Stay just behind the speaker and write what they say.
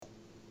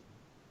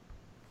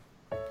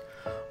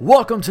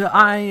Welcome to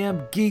I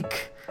Am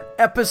Geek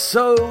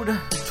episode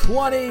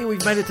 20.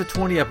 We've made it to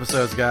 20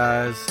 episodes,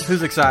 guys.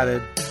 Who's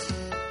excited?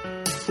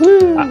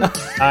 Woo!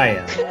 I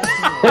am.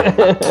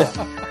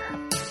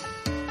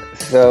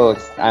 So,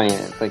 I mean,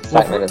 it's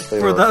excitement.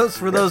 For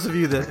those of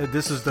you that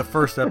this is the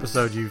first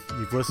episode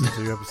you've listened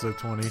to, episode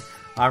 20,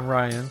 I'm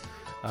Ryan.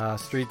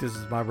 Street, this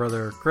is my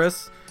brother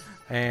Chris,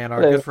 and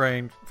our good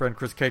friend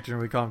Chris Catron.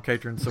 We call him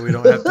Catron, so we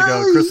don't have to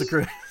go Chris and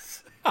Chris.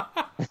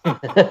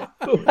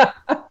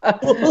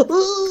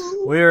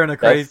 We're in a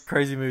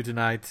crazy mood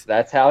tonight.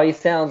 That's how he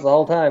sounds the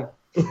whole time.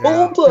 Yeah.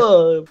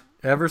 Whole time.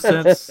 Ever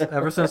since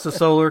the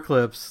Solar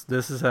Eclipse,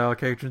 this is how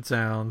Catron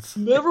sounds.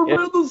 Never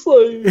been the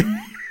same.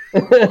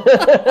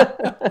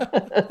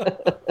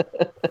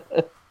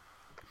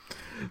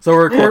 So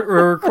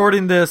we're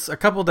recording this a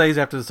couple days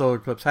after the Solar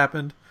Eclipse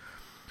happened.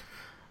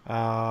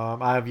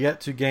 I have yet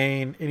to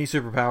gain any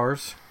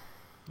superpowers.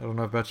 I don't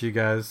know about you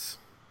guys.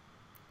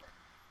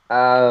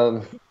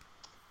 I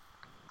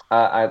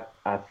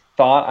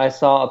thought I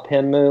saw a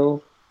pin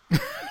move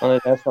on the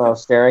desk when I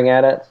was staring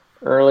at it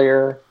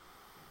earlier,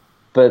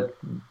 but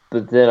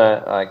then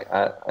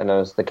I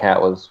noticed the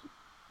cat was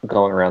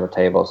going around the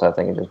table, so I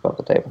think it just bumped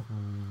the table.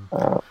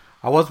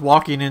 I was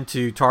walking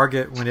into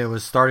Target when it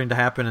was starting to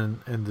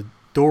happen, and the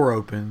door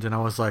opened, and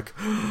I was like,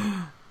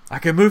 I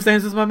can move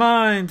things with my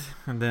mind,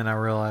 and then I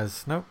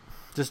realized, nope,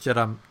 just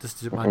my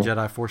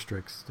Jedi Force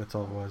tricks. That's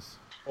all it was.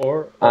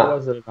 Or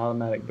was it an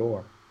automatic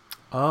door?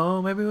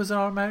 Oh, maybe it was an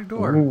automatic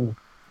door. Ooh,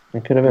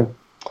 it could have been.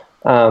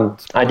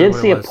 I did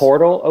see a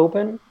portal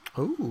open.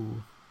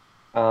 Ooh.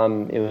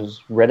 It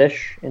was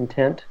reddish in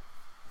tint.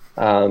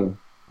 Another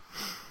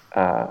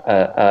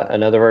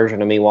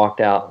version of me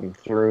walked out and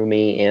threw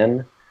me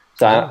in.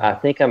 So I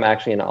think I'm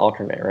actually in an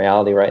alternate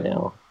reality right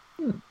now.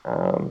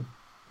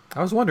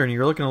 I was wondering,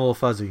 you're looking a little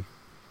fuzzy.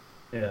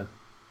 Yeah.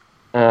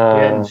 You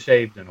hadn't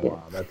shaved in a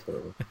while. That's what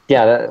it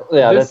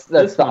was.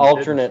 That's the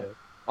alternate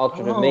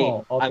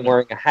me. I'm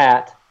wearing a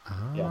hat.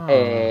 Oh.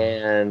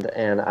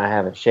 And I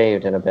haven't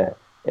shaved in a bit.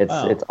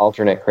 It's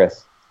alternate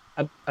Chris.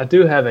 I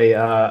do have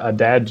a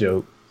dad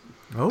joke.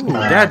 Oh,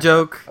 dad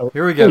joke.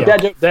 Here we go. Yeah.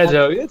 Dad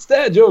joke. It's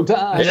dad joke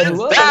time.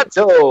 It's dad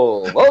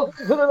joke.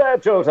 Welcome to the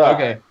dad joke time.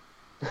 Okay.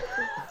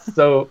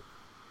 So,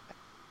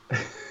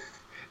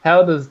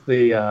 how does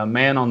the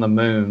man on the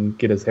moon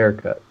get his hair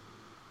cut?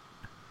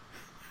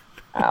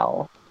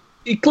 Ow.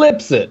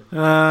 Eclipse it.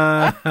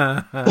 Dad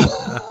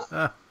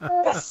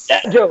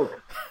joke.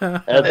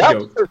 And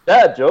that's your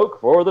dad joke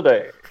for the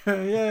day.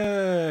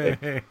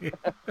 Yay!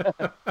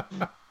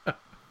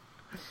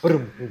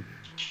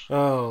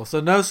 Oh, so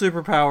no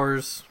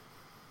superpowers.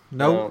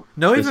 No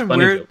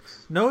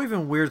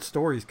even weird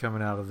stories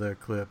coming out of the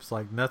eclipse.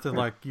 Like nothing.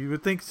 Like you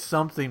would think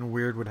something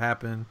weird would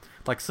happen.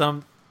 Like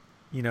some,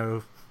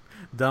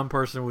 dumb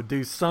person would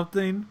do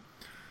something,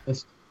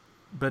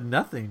 but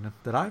nothing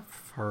that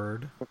I've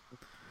heard.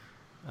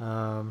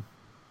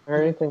 Or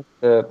anything.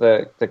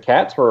 The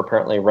cats were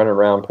apparently running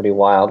around pretty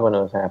wild when it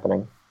was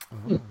happening.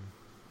 Oh.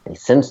 They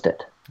sensed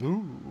it.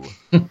 Ooh.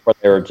 Or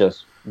they were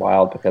just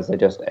wild because they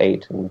just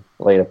ate and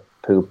laid a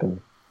poop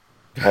and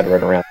had to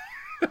run around.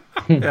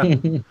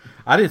 Yeah.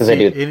 I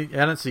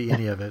didn't see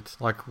any of it.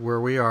 Like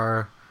where we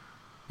are,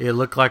 it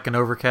looked like an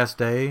overcast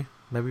day,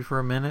 maybe for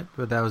a minute,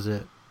 but that was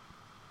it.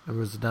 There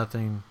was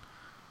nothing.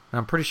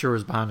 I'm pretty sure it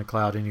was behind a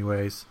cloud,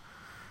 anyways.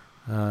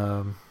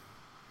 But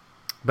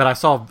I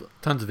saw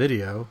tons of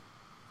video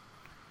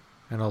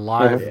and a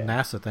live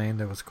NASA thing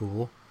that was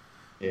cool.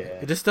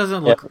 Yeah, it just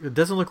doesn't look. It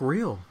doesn't look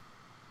real.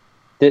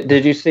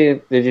 Did you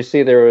see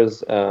there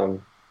was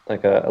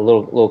like a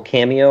little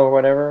cameo or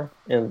whatever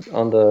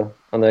on the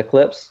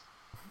eclipse?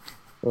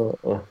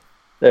 The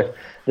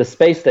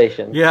space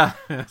station. Yeah,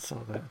 I saw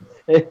that.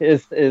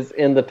 is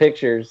in the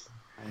pictures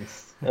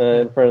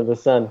in front of the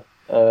sun.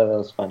 That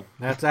was fun.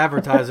 That's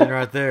advertising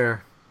right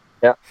there.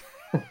 Yeah.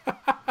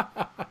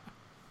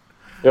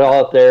 They're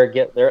all up there.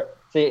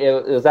 See,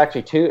 it was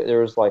actually two.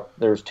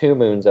 There was two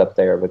moons up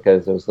there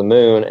because there was the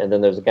moon, and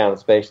then there's a guy on the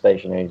space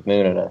station, and he's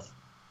mooning us.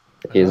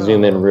 If you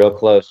zoom in real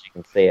close, you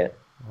can see it.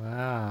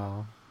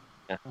 Wow.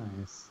 Yeah.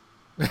 Nice.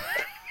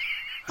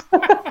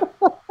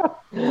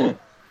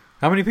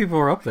 How many people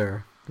were up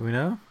there? Do we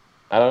know?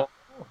 I don't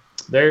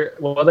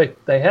know.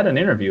 They had an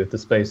interview with the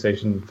space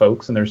station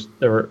folks, and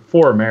there were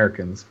 4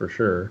 Americans for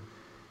sure,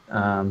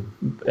 and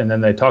then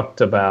they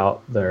talked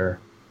about their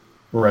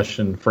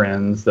Russian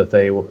friends but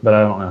I don't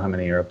know how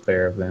many are up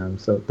there of them.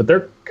 So, but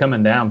they're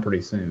coming down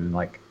pretty soon,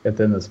 like at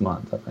the end of this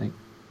month, I think.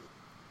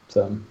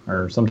 So,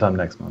 or sometime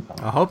next month.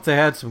 I hope they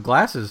had some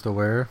glasses to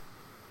wear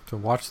to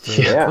watch the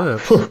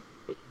eclipse.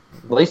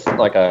 At least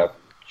like a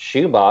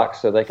shoe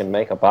box so they can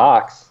make a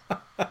box.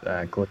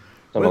 Exactly.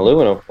 Some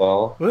aluminum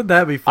foil. Wouldn't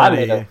that be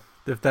funny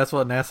if that's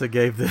what NASA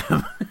gave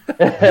them?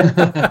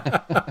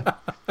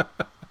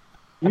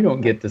 You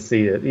don't get to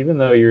see it, even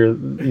though you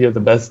have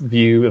the best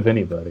view of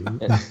anybody.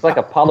 It's like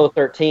Apollo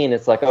 13.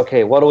 It's like,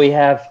 okay, what do we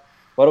have?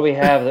 What do we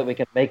have that we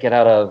can make it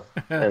out of?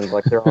 And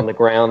like they're on the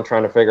ground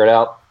trying to figure it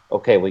out.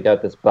 Okay, we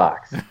got this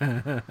box.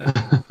 And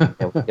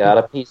we got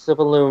a piece of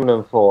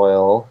aluminum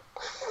foil.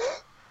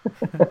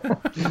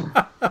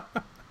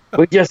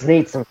 We just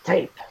need some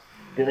tape.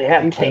 Do they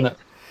have tape?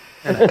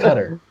 And a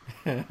cutter.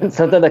 And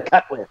something to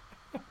cut with.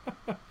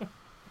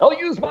 I'll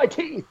use my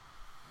teeth.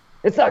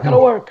 It's not going to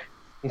work.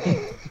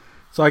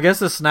 So I guess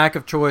the snack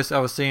of choice, I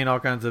was seeing all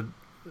kinds of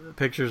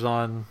pictures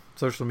on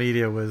social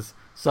media, was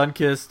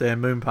Sunkissed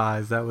and moon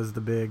pies. That was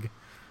the big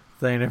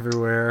thing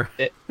everywhere.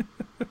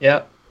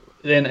 Yeah.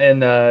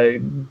 And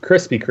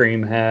Krispy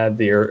Kreme had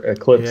the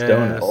Eclipse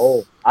donuts.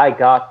 Oh, I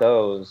got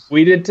those.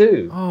 We did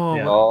too. Oh,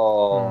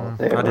 yeah.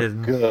 They were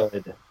didn't.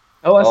 good.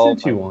 Oh, I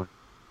sent you one.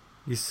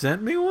 You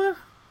sent me one?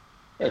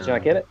 Yeah, did you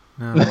not get it?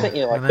 No, I sent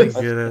you I didn't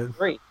get it.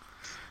 3.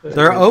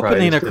 They're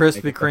opening a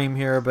Krispy Kreme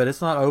here, but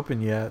it's not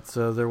open yet,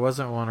 so there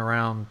wasn't one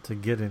around to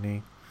get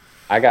any.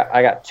 I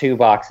got 2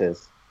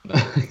 boxes.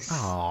 Nice.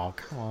 Oh,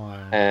 come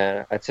on!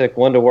 And I took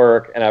one to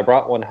work, and I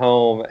brought one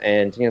home.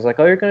 And Gina's like,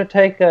 "Oh, you're gonna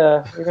take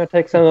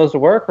some of those to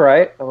work,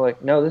 right?" I'm like,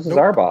 "No, this is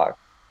our box."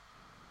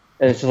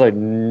 And it's just like,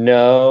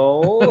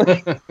 "No,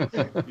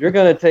 you're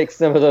gonna take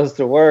some of those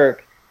to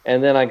work."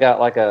 And then I got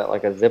like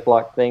a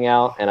Ziploc thing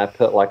out, and I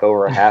put like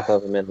over half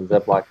of them in the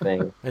Ziploc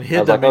thing. And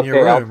hid them in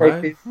your room,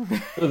 right?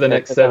 For the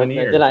next 7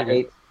 years. Then I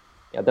ate.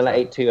 Yeah, then I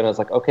ate 2, and I was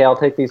like, "Okay, I'll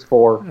take these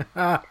 4."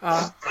 There's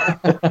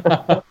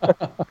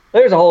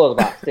a whole other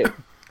box too.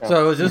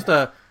 So it was just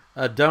a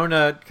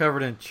donut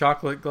covered in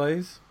chocolate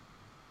glaze?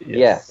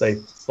 Yes.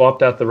 They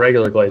swapped out the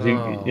regular glaze.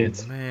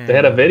 Man. They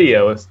had a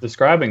video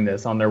describing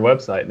this on their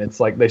website, and it's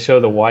like they show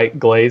the white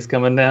glaze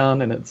coming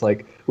down, and it's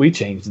like, we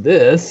changed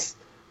this,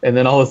 and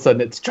then all of a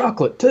sudden it's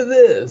chocolate to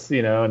this,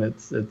 and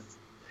it's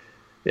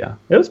yeah,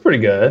 it was pretty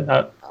good.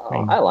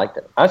 I liked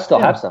it. I still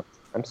have some.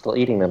 I'm still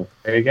eating them.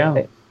 There you go.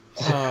 Hey.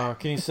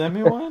 Can you send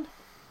me one?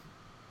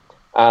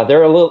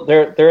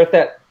 They're at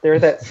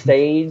that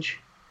stage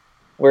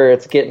where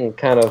it's getting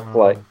kind of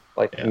like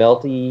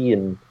melty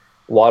and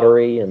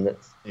watery, and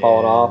it's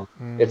falling off.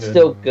 It's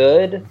still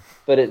good,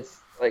 but it's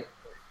like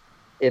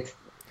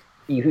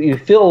you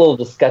feel a little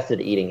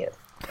disgusted eating it.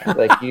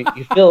 Like you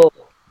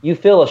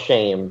feel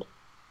ashamed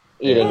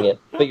eating it,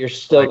 but you're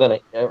still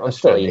I'm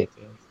still eating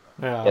it.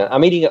 Yeah,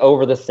 I'm eating it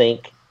over the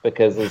sink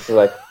because it's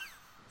like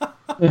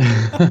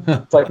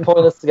it's like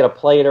pointless to get a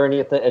plate or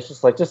anything. It's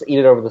just like, just eat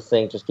it over the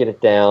sink. Just get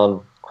it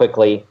down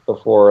quickly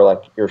before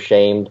like you're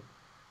shamed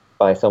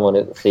by someone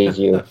that sees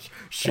you.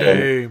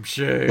 Shame.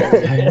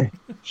 I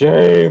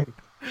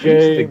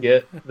used to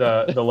get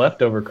the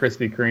leftover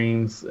Krispy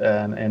Kremes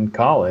in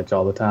college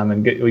all the time,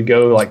 and we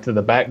go like to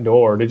the back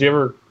door. Did you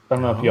ever? I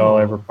don't know if y'all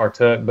ever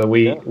partook, but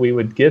we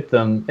would get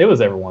them. It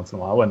was every once in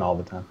a while. It wasn't all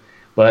the time.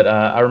 But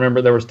I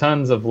remember there was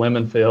tons of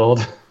lemon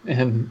filled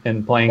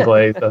and plain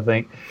glazed, I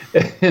think.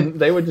 And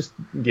they would just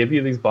give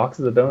you these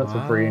boxes of donuts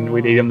for free, and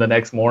we'd eat them the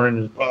next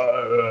morning.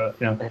 But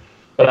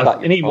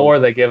anymore,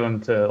 they give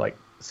them to like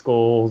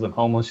schools and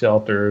homeless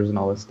shelters and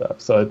all this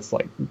stuff. So it's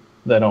like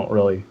they don't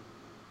really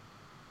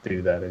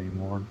do that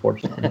anymore,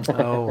 unfortunately.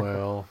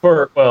 Oh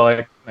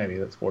well. Maybe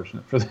that's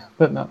fortunate for them,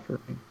 but not for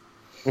me.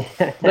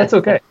 That's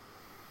okay.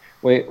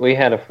 We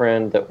had a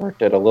friend that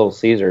worked at a Little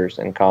Caesars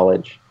in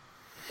college.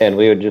 And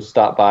we would just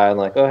stop by and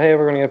like, "Oh, hey,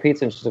 we're going to get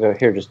pizza." And she's like, "Oh,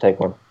 here, just take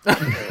one." We're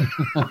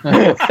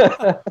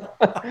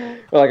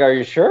like, "Are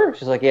you sure?"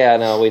 She's like, "Yeah,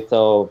 no, we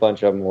throw a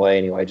bunch of them away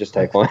anyway. Just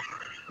take one."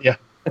 Yeah.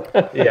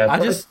 I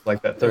just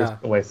like that throws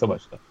away so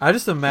much stuff. I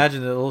just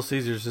imagine that Little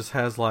Caesars just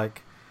has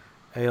like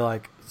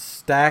a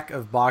stack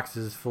of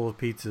boxes full of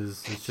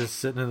pizzas. It's just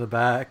sitting in the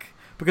back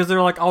because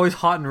they're like always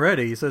hot and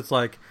ready. So it's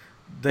like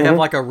they have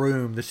like a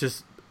room that's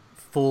just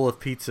full of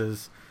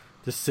pizzas,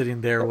 just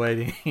sitting there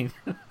waiting.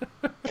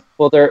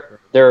 Well, they're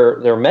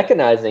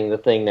mechanizing the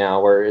thing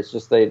now, where it's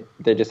just they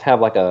just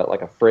have like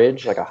a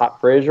fridge, like a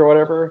hot fridge or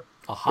whatever.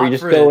 A hot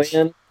fridge. Go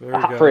in. A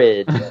hot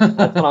fridge.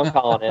 That's what I'm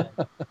calling it.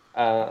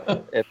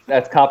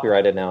 That's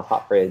copyrighted now.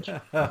 Hot fridge.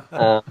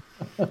 And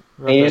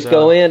you just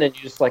go in and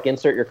you just like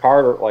insert your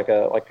card or like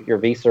your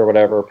Visa or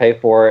whatever, pay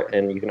for it,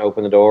 and you can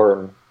open the door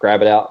and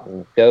grab it out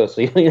and go.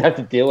 So you don't even have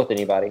to deal with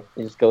anybody.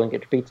 You just go and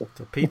get your pizza. It's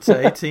a pizza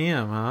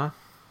ATM, huh?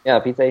 Yeah,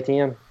 pizza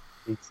ATM.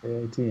 Pizza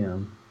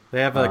ATM. They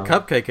have a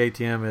cupcake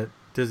ATM at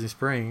Disney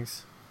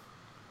Springs,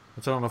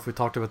 which I don't know if we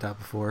talked about that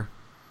before.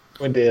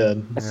 We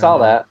did. I saw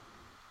that.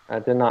 I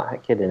did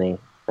not get any.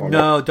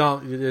 No,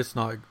 don't. It's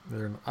not.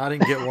 I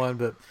didn't get one,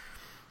 but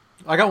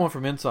I got one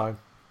from inside.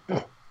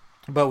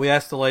 But we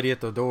asked the lady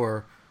at the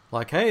door,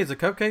 like, "Hey, is the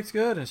cupcakes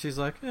good?" And she's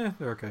like,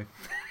 "They're okay."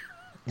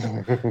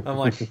 I'm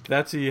like,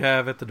 "That's who you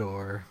have at the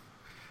door,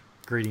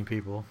 greeting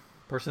people.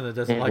 Person that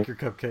doesn't like your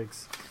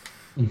cupcakes."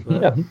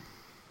 But,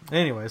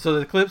 anyway, so the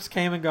eclipse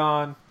came and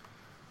gone.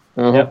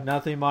 Yep.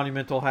 Nothing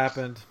monumental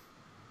happened.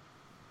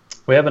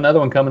 We have another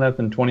one coming up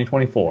in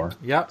 2024.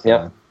 Yep.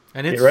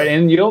 And it's right,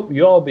 and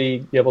you'll all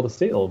be able to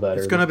see a little better.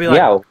 It's going to be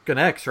like an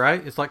X,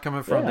 right? It's like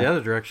coming from the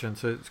other direction,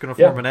 so it's going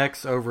to form an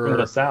X over from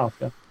the south.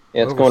 Yeah,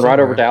 it's going right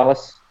over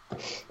Dallas.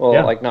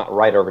 Well, like not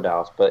right over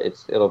Dallas, but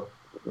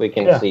we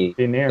can see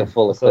the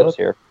full eclipse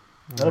here.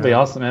 That'll be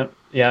awesome.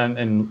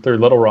 And through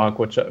Little Rock,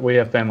 which we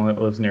have family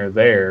that lives near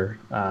there,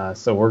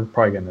 so we're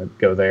probably going to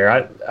go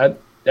there.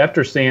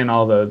 after seeing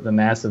all the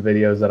NASA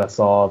videos that I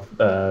saw,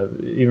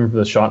 even for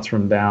the shots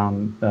from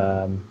down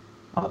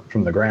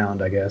from the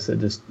ground, I guess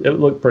it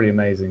looked pretty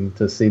amazing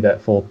to see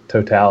that full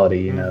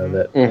totality,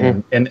 that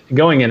and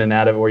going in and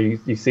out of it, where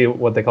you see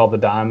what they call the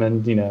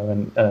diamond,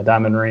 and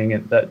diamond ring,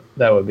 and that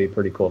would be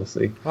pretty cool to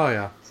see. Oh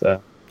yeah.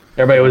 So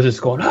everybody was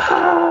just going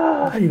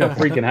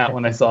freaking out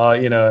when they saw,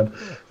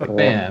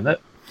 man, that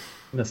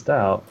missed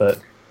out, but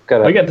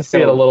I got to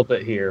see it a little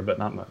bit here, but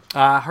not much.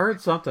 I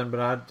heard something, but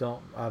I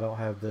don't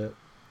have the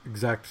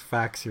exact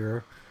facts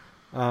here.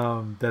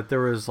 That there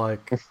was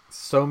like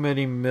so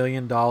many $1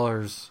 million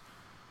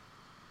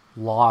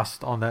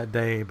lost on that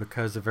day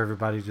because of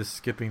everybody just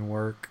skipping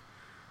work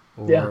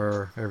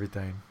or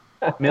everything.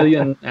 1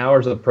 million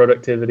hours of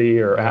productivity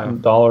or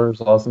dollars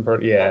lost in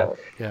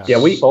productivity.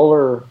 We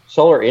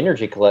solar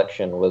energy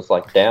collection was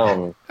like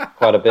down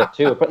quite a bit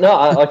too. But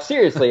no,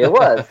 seriously, it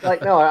was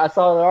like I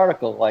saw an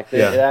article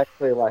it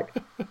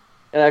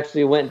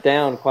actually went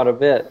down quite a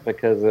bit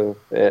because of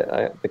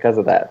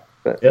that.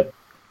 But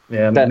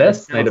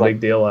Nest made a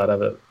big deal out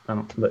of it.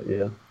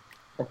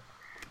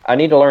 I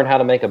need to learn how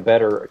to make a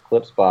better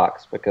Eclipse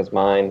box because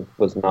mine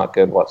was not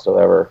good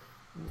whatsoever.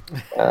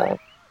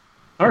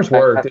 Ours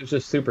worked. It was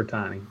just super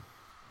tiny.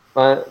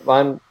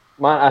 Mine.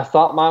 I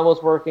thought mine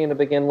was working to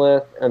begin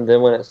with, and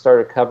then when it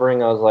started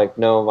covering, I was like,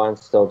 no, mine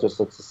still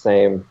just looks the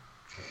same.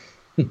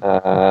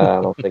 I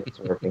don't think it's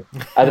working.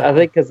 I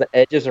think because the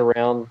edges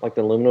around like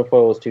the aluminum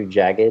foil was too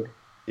jagged.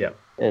 Yeah.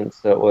 And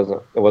so it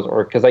wasn't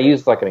working because I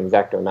used like an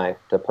X-Acto knife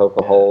to poke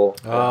a hole.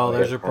 Oh,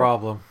 there's your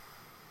problem.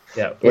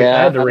 Yeah, I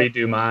had to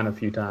redo mine a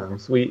few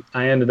times.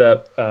 I ended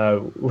up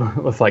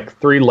with like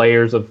 3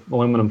 layers of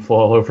aluminum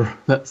foil over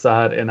that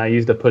side, and I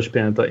used a push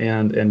pin at the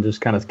end and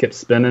just kind of kept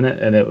spinning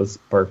it, and it was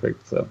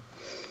perfect. So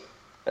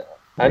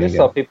I just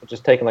saw people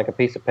just taking like a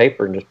piece of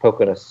paper and just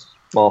poking a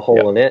small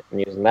hole in it and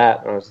using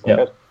that, and I was like,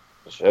 I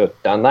should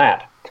have done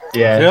that.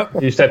 Yeah,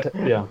 you just have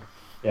to,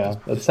 yeah.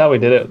 That's how we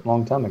did it a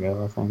long time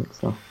ago, I think.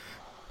 So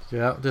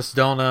yeah, just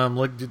don't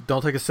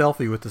take a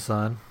selfie with the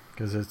sun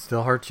because it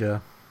still hurts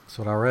you. That's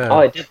what I read. Oh,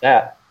 I did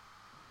that.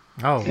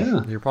 Oh,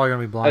 yeah. You're probably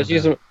gonna be blind.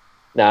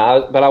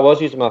 But I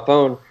was using my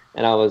phone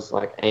and I was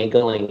like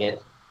angling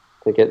it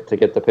to get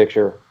the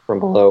picture from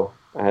below.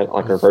 I had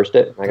like reversed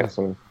it. I got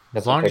some.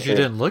 As long as you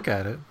didn't look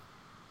at it.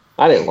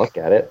 I didn't look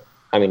at it.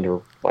 I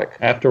mean, like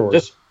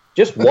afterwards.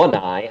 Just one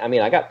eye. I mean,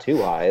 I got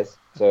 2 eyes,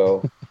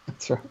 so.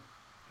 That's right.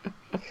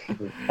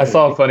 I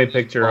saw a funny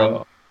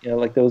picture.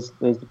 Like those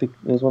one of the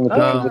pictures.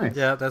 Nice.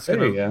 Yeah, that's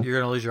you're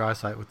gonna lose your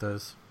eyesight with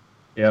those.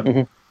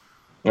 Yep.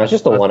 No, it's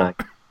just the one eye.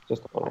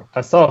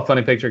 I saw a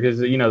funny picture because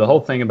the whole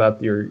thing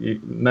about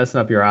you messing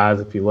up your eyes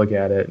if you look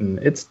at it, and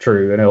it's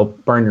true, and it'll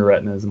burn your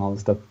retinas and all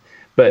this stuff.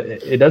 But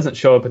it doesn't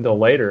show up until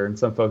later. And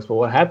some folks, but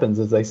what happens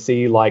is they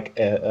see like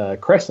a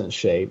crescent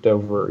shaped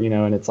over,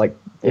 and it's like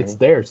it's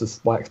there, it's this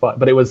black spot.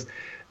 But it was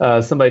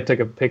somebody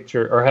took a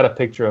picture or had a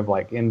picture of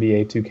like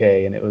NBA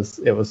 2K, and it was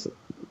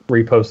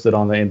reposted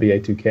on the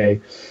NBA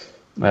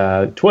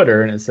 2K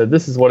Twitter, and it said,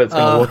 "This is what it's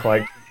going to look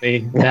like to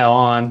me now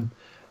on."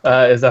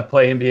 As I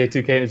play NBA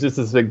 2K, and it's just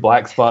this big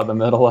black spot in the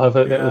middle of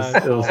it. It was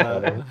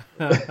funny.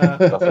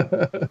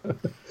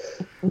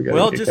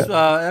 Well, just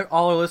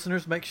all our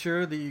listeners, make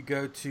sure that you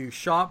go to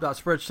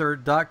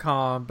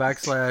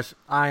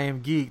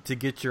shop.spreadshirt.com/IamGeek to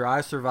get your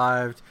I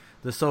Survived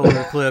the Solar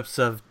Eclipse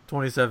of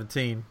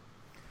 2017.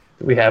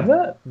 Do we have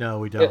that? No,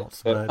 we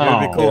don't. But it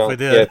would be cool if we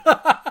did.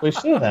 We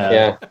should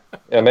have.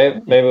 Yeah.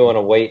 Maybe we want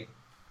to wait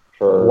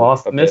for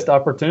missed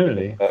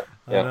opportunity.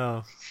 I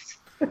know.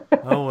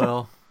 Oh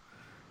well.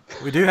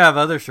 We do have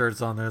other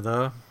shirts on there,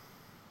 though.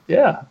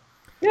 Yeah.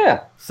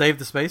 Save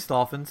the Space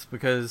Dolphins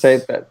because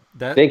that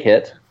big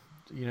hit.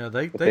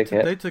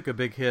 They took a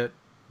big hit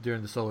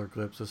during the solar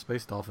eclipse. The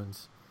Space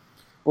Dolphins.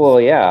 Well,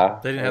 yeah.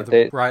 They didn't have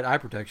the right eye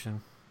protection.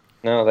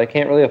 No, they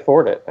can't really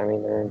afford it. I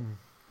mean, they're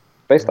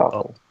Space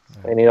Dolphins. Yeah.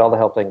 They need all the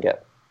help they can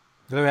get.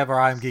 So we have our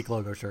I Am Geek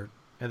logo shirt,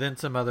 and then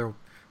some other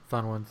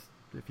fun ones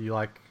if you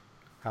like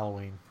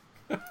Halloween.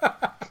 Who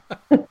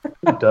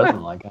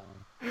doesn't like Halloween?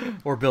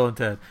 Or Bill and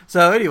Ted.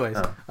 So, anyways,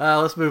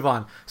 let's move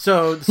on.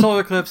 So, the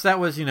solar eclipse, that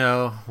was,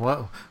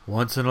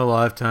 once in a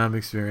lifetime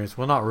experience.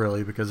 Well, not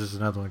really, because there's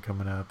another one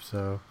coming up.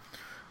 So,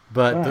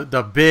 but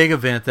the big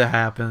event that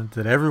happened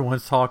that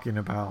everyone's talking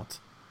about,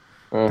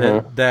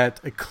 that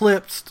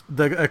eclipsed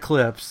the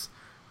eclipse.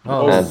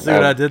 Oh, see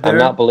what I did there? I'm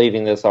not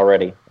believing this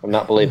already.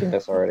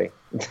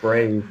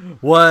 Brave.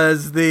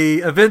 Was the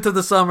event of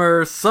the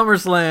summer,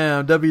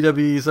 SummerSlam,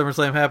 WWE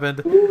SummerSlam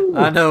happened. Ooh.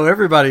 I know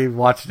everybody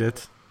watched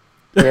it.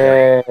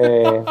 Yay!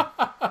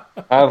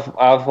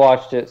 I've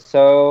watched it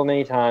so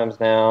many times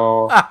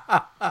now.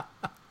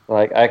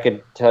 Like I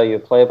could tell you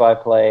play by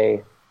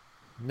play.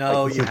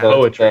 No, you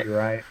poetry,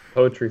 right?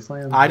 Poetry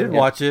slam. I did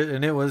watch it,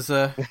 and it was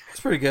it's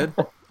pretty good.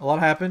 A lot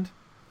happened.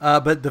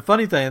 But the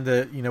funny thing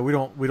that we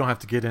don't have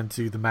to get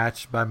into the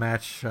match by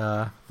match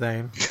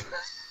thing.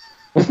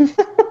 A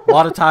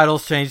lot of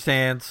titles changed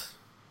hands.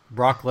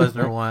 Brock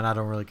Lesnar won. I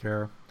don't really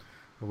care.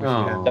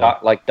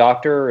 Like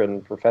Doctor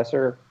and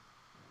Professor.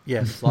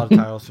 Yes, a lot of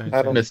titles changed.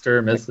 Mr.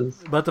 and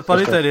Mrs. But the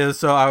funny thing is,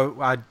 so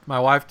I my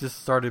wife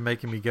just started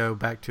making me go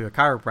back to a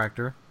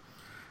chiropractor.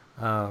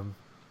 And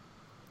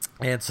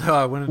so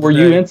I went. Were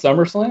you in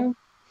SummerSlam?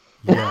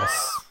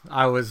 Yes,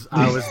 I was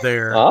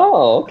there.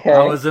 Oh, okay.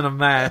 I was in a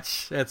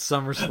match at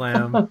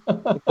SummerSlam.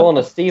 You're pulling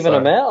a Stephen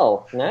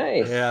Amell.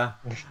 Nice. Yeah.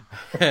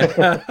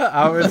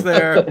 I was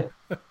there.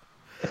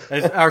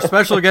 Our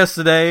special guest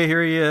today,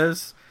 here he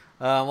is,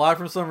 live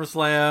from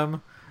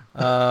SummerSlam,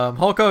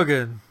 Hulk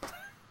Hogan.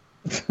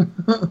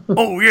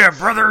 Oh yeah,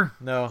 brother.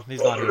 No,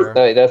 he's not here.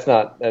 No, that's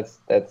not. That's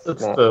not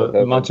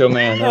the Macho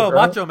Man. No,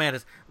 right? Macho Man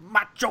is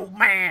Macho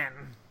Man.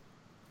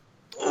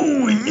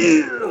 Oh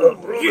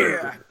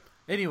yeah.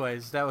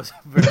 Anyways, that was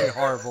very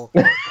horrible.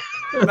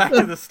 Back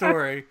to the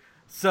story.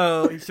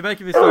 So she made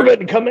me start.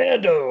 Urban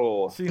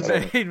Commando. She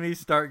made me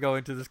start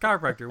going to this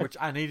chiropractor, which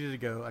I needed to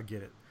go. I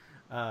get it.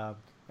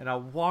 And I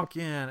walk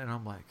in, and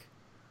I'm like,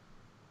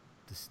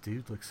 this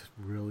dude looks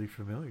really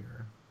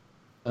familiar.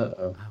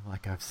 Uh-oh. I'm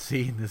like, I've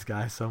seen this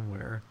guy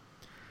somewhere.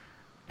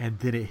 And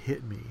then it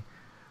hit me.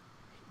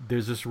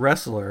 There's this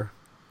wrestler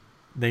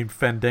named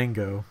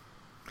Fandango.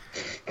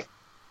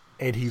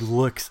 And he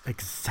looks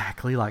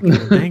exactly like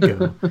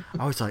Fandango.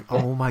 I was like,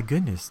 oh my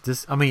goodness.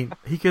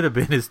 He could have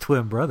been his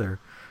twin brother.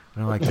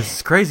 And I'm like, this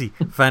is crazy.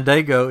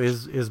 Fandango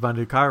is my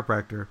new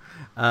chiropractor.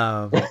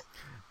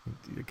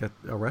 Got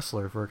a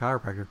wrestler for a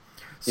chiropractor.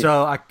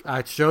 So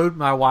I showed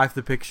my wife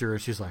the picture,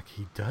 and she's like,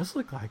 he does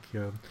look like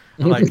him.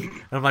 I'm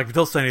like,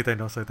 don't say anything,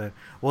 don't say that.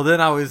 Well,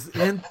 then I was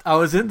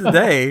in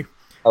today.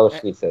 Oh,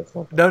 she said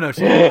something. No,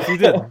 she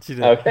didn't. She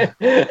didn't.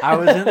 Okay. I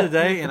was in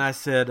today, and I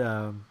said,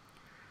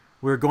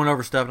 we were going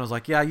over stuff, and I was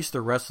like, yeah, I used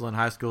to wrestle in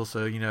high school,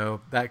 so,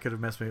 that could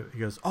have messed me up. He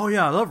goes, oh,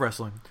 yeah, I love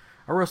wrestling.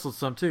 I wrestled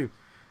some, too.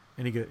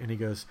 And he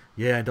goes,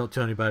 yeah, don't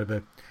tell anybody,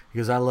 but he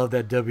goes, I love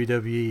that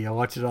WWE. I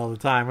watch it all the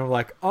time. I'm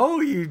like, oh,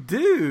 you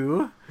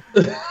do?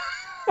 He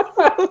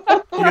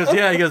goes,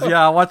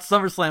 yeah, I watched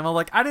SummerSlam. I'm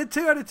like, I did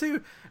too.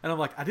 And I'm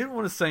like, I didn't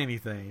want to say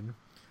anything.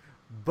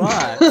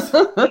 But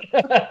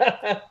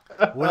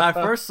when I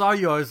first saw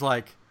you, I was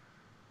like,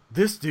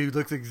 this dude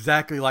looks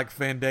exactly like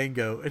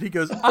Fandango. And he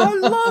goes, I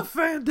love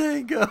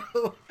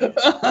Fandango.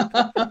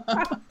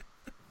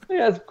 He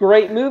has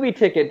great movie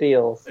ticket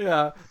deals.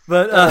 Yeah,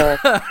 but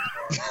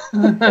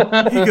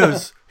he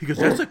goes,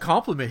 that's a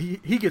compliment.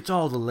 He gets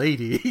all the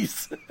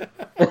ladies.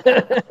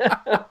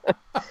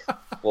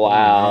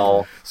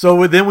 Wow.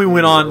 So then we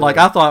went on, like,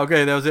 I thought,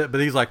 okay, that was it. But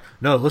he's like,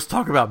 no, let's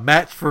talk about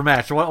match for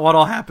match. What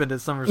all happened at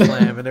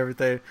SummerSlam and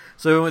everything.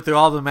 So we went through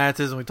all the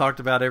matches and we talked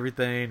about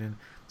everything. And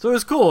so it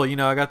was cool.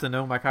 I got to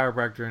know my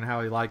chiropractor and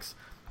how he likes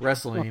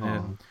wrestling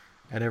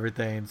and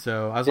everything.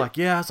 So I was like,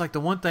 yeah, it's like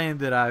the one thing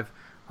that I've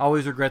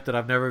always regret that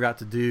I've never got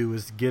to do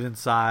was get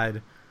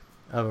inside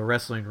of a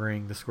wrestling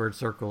ring, the squared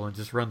circle, and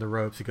just run the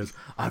ropes. He goes,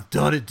 I've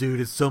done it,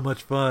 dude. It's so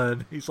much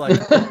fun. He's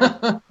like,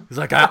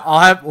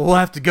 we'll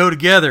have to go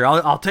together.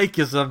 I'll take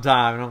you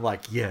sometime. And I'm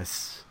like,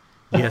 yes,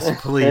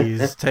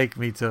 please take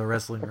me to a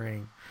wrestling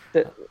ring.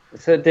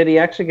 So did he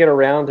actually get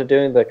around to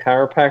doing the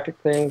chiropractic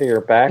thing to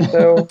your back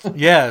though?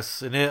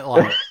 Yes, and it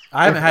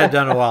I haven't had it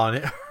done in a while, and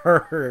it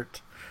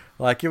hurt.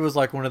 Like it was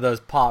like one of those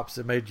pops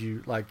that made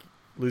you like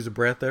lose a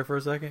breath there for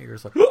a second. You're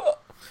just like,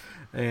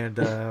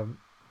 and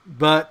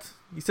but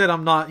he said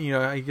I'm not.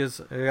 I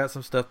got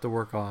some stuff to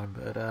work on,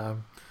 but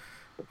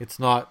it's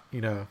not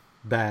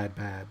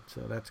bad.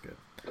 So that's good.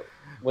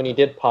 When he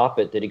did pop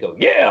it, did he go,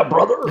 yeah,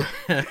 brother?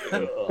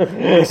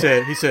 He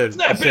said,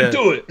 snap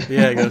into it.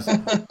 Yeah, he goes,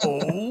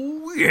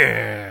 oh,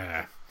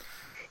 yeah.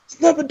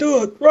 Snap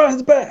into it, right in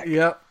the back.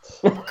 Yep.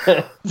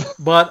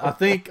 But I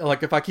think,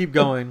 like, if I keep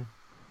going,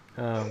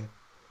 I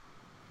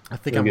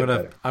think I'm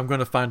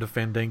gonna find a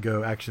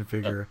Fandango action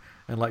figure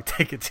and, like,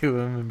 take it to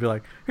him and be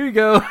like, here you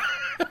go.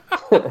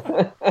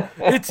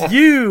 It's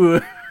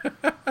you.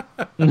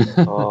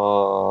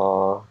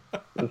 Aww.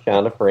 You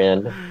found a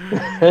friend.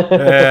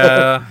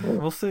 Yeah,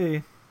 we'll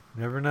see.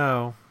 Never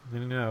know.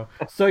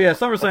 So yeah,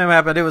 SummerSlam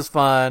happened. It was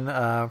fun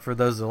for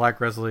those that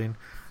like wrestling.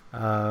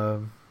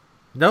 No,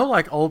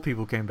 like old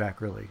people came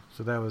back really.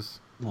 So that was,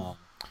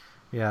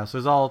 yeah. So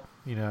it's all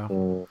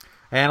and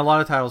a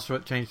lot of titles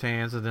changed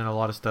hands, and then a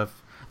lot of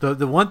stuff.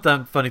 The one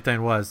funny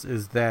thing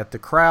is that the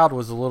crowd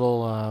was a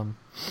little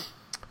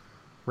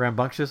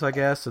rambunctious, I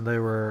guess, and they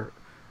were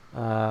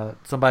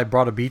somebody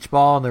brought a beach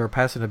ball and they were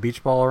passing a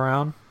beach ball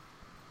around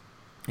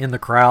in the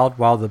crowd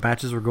while the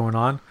matches were going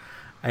on,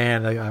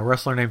 and a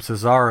wrestler named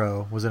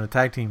Cesaro was in a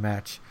tag team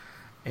match,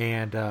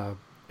 and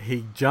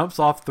he jumps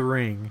off the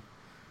ring,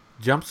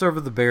 jumps over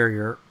the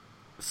barrier,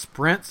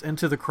 sprints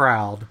into the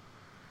crowd,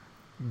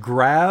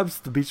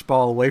 grabs the beach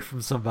ball away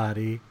from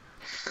somebody,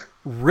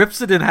 rips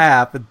it in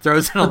half and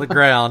throws it on the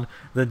ground,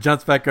 then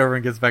jumps back over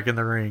and gets back in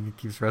the ring and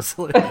keeps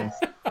wrestling.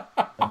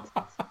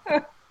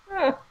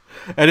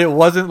 And it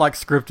wasn't like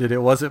scripted, it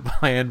wasn't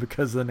planned,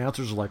 because the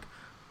announcers were like,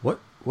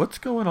 what's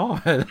going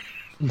on? And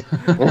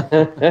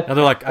they're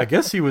like, I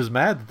guess he was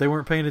mad that they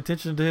weren't paying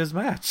attention to his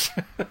match.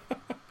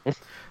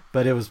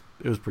 But it was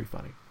pretty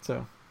funny.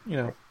 So,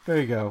 there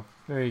you go.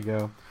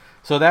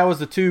 So that was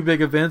the two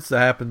big events that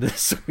happened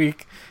this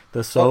week.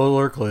 the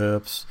Solar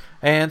Eclipse,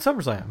 and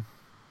SummerSlam.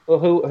 Well,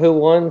 who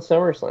won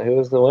SummerSlam? Who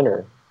was the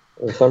winner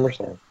of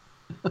SummerSlam?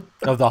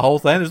 Of the whole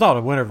thing? There's not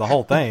a winner of the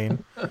whole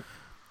thing.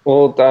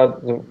 Well,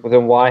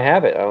 then why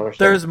have it? I don't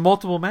understand. There's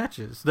multiple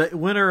matches. The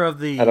winner of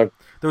the... There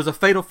was a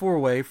fatal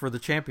 4-way for the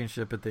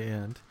championship at the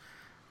end.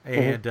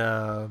 And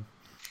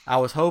I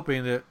was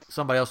hoping that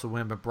somebody else would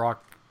win, but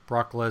Brock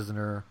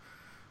Lesnar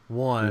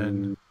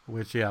won,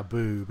 which,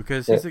 boo.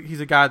 Because he's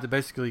a guy that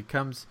basically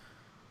comes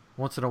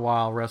once in a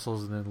while,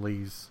 wrestles, and then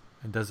leaves,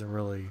 and doesn't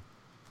really...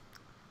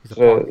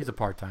 He's a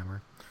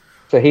part-timer.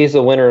 So he's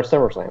the winner of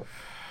SummerSlam?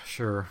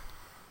 Sure.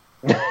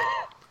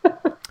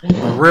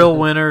 The real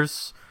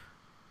winners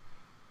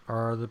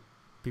are the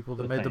people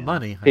that made the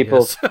money.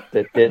 People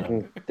that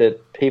didn't. The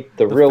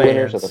real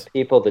winners are the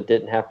people that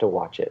didn't have to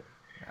watch it.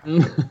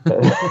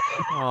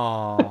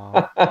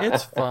 Aw,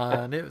 it's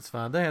fun. It was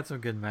fun. They had some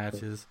good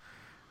matches,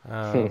 but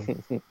I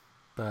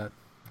don't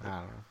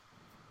know.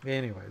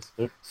 Anyways,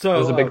 so there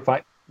was a big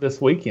fight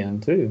this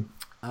weekend too.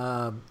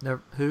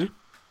 Who?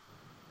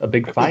 A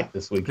big fight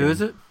this weekend. Who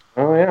is it?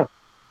 Oh yeah.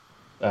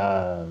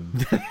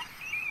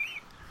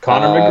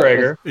 Conor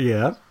McGregor.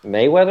 Yeah.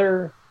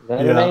 Mayweather. Is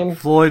that the name?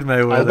 Floyd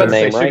Mayweather. I was about to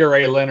say Sugar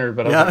Ray Leonard,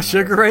 but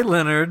Sugar Ray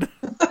Leonard.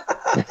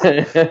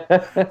 And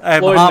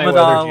Muhammad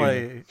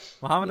Ali.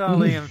 Muhammad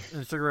Ali and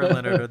Sugar Ray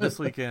Leonard are this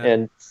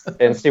weekend.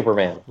 And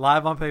Superman.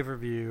 Live on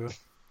pay-per-view.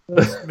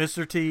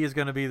 Mr. T is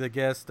going to be the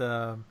guest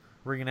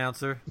ring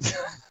announcer.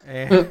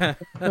 And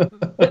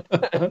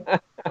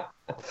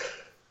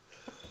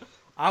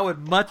I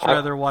would much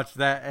rather watch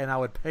that, and I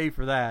would pay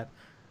for that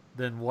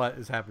than what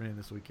is happening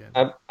this weekend.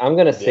 I'm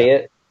going to see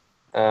it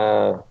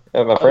at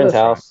my friend's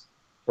house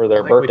for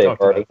their birthday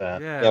party.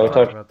 Yeah, we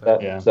talked about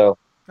that. Yeah. So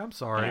I'm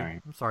sorry.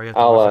 Right. I'm sorry you have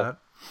to watch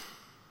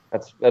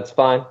that. That's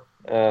fine.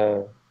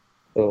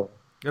 It'll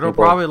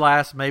probably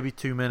last maybe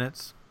 2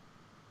 minutes.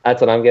 That's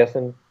what I'm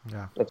guessing.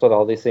 Yeah. That's what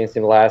all these things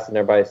seem to last, and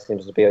everybody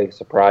seems to be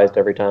surprised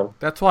every time.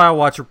 That's why I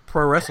watch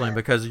pro wrestling,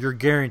 because you're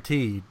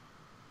guaranteed.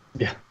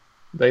 Yeah.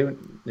 A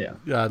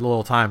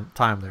little time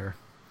there.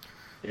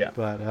 Yeah.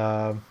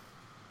 But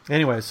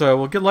anyway,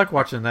 so good luck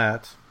watching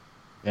that.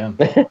 Yeah.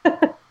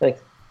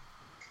 Thanks.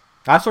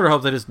 I sort of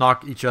hope they just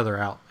knock each other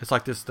out. It's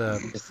like this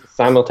just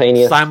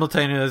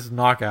simultaneous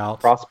knockout,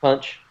 cross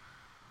punch,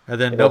 and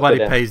then nobody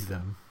pays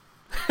them.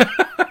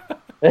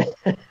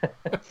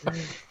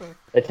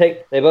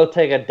 They both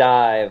take a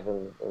dive,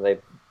 and they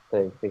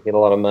get a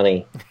lot of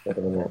money.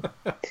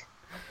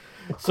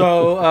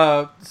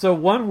 So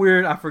one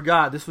weird, I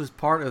forgot. This was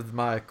part of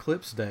my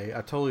Eclipse Day.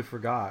 I totally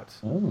forgot.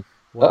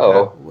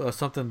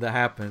 Something that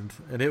happened,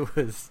 and it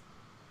was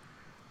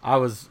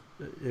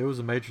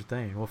a major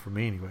thing. Well, for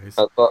me, anyways.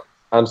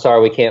 I'm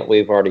sorry,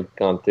 we've already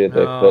gone through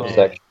the Eclipse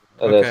section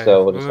of this,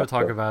 so we're going to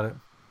talk about it.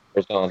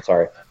 I'm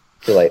sorry.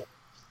 Too late.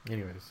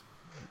 Anyways.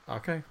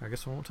 Okay, I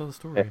guess I won't tell the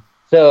story. Okay.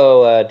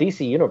 So,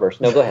 DC Universe.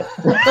 No, go ahead.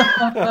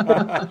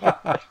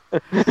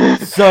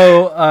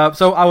 So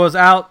I was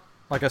out,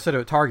 like I said,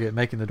 at Target,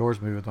 making the doors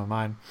move with my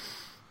mind.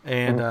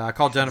 And I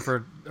called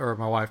Jennifer, or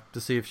my wife, to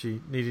see if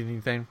she needed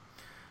anything.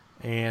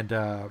 And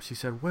she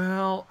said,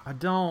 well, I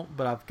don't,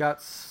 but I've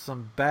got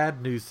some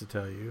bad news to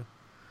tell you.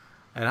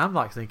 And I'm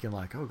like thinking,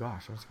 like, oh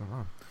gosh, what's going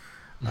on?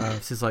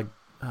 She's like,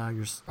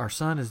 our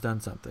son has done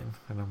something.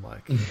 And I'm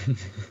like,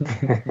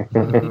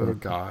 oh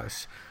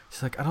gosh.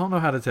 She's like, I don't know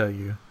how to tell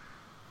you.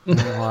 And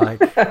I'm like,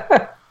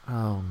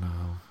 oh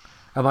no.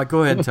 I'm like,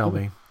 go ahead and tell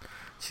me.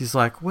 She's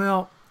like,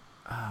 well,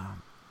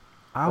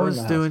 I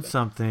was doing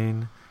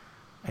something,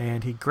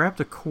 and he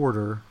grabbed a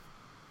quarter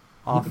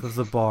off of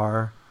the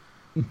bar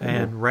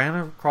and ran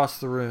across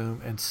the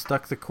room and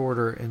stuck the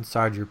quarter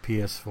inside your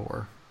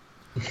PS4.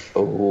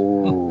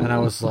 Oh. And I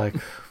was like,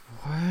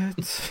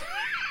 what?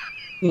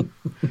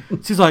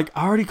 She's like,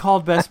 I already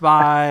called Best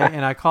Buy,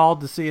 and I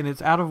called to see, and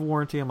it's out of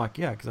warranty. I'm like,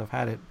 yeah, because I've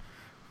had it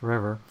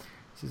forever.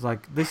 She's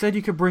like, they said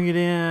you could bring it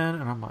in,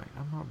 and I'm like,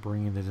 I'm not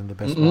bringing it into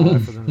Best Buy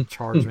for them to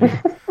charge me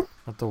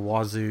at the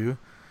wazoo.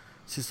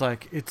 She's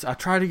like, I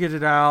tried to get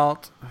it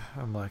out.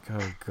 I'm like,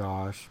 oh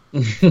gosh.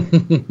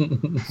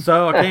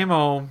 So I came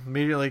home,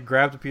 immediately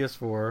grabbed the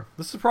PS4.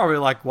 This is probably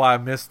like why I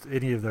missed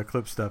any of the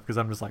Eclipse stuff, because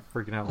I'm just like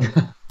freaking out. Like,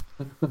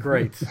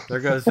 great, there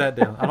goes that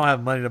down. I don't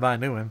have money to buy a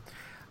new one.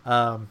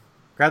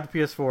 Grabbed the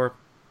PS4,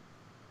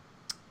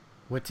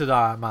 went to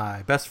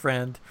my best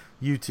friend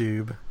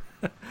YouTube,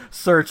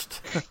 searched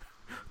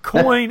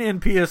coin in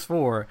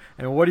PS4,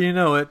 and what do you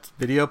know, it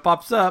video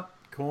pops up,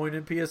 coin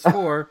in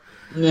PS4.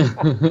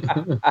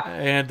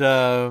 And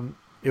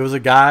it was a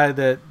guy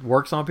that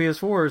works on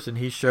PS4s, and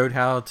he showed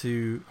how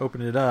to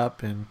open it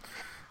up. And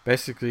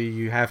basically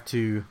you have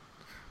to,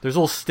 there's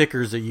little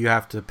stickers that you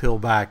have to peel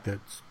back that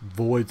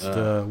voids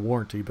the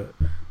warranty, but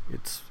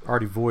it's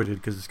already voided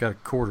because it's got a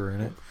quarter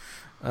in it.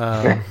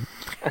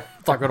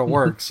 It's not going to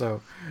work.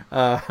 So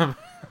I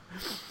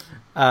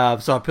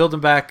peeled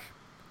them back,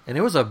 and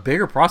it was a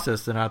bigger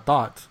process than I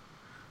thought.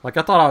 Like,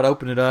 I thought I would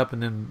open it up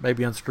and then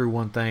maybe unscrew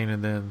one thing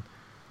and then,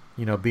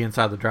 be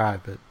inside the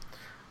drive.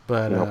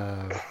 But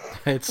nope.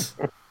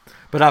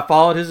 But I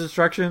followed his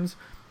instructions,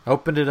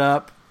 opened it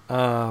up,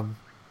 got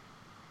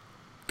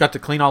got to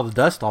clean all the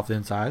dust off the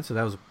inside, so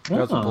that was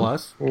a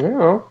plus.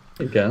 Yeah.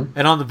 Okay.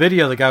 And on the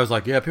video, the guy was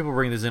like, "Yeah, people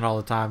bring this in all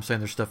the time,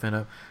 saying there's stuff in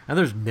it, and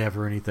there's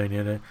never anything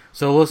in it.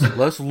 So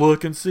let's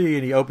look and see."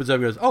 And he opens up,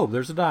 and goes, "Oh,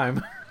 there's a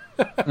dime."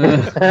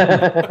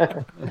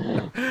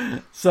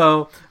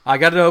 So I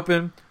got it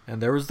open,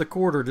 and there was the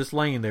quarter just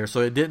laying there.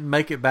 So it didn't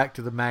make it back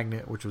to the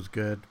magnet, which was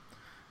good.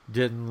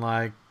 Didn't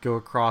like go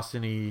across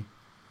any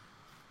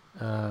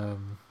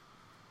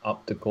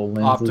optical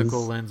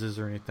lenses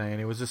or anything.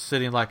 It was just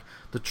sitting like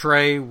the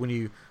tray when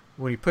you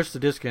push the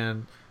disc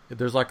in.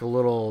 There's like a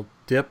little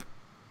dip,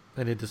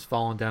 and it just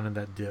falling down in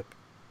that dip.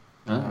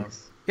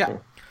 Nice. Yeah.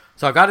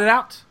 So I got it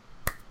out,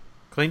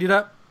 cleaned it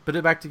up, put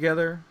it back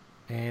together,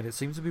 and it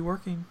seems to be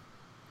working.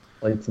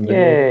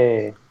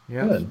 Yay!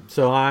 Yeah. Good.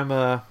 So I'm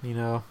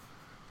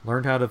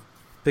learned how to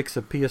fix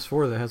a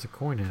PS4 that has a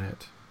coin in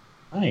it.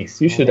 Nice.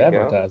 You should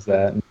advertise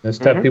that.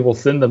 Just have people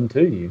send them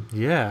to you.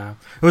 Yeah.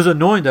 It was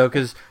annoying though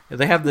because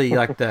they have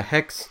the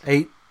hex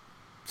 8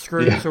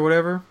 screws or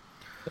whatever.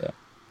 Yeah.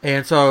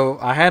 And so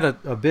I had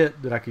a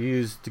bit that I could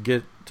use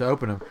to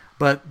open them,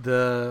 but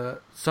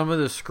some of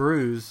the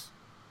screws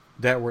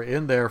that were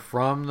in there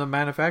from the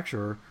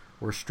manufacturer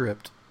were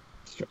stripped.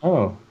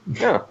 Oh.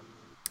 Yeah.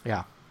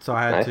 Yeah. So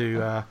I had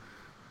to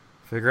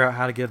figure out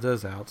how to get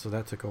those out. So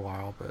that took a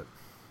while, but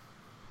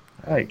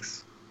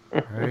thanks.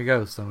 There you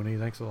go, Sony.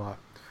 Thanks a lot.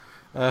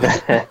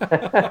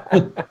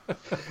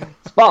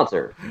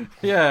 Sponsor.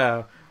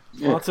 Yeah.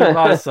 Sponsored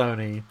by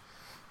Sony.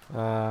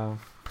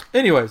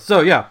 Anyway,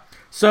 so yeah.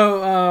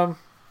 So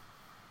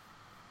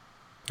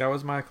that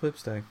was my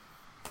Eclipse day.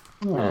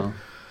 Oh.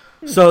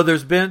 So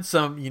there's been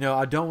some,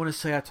 I don't want to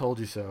say I told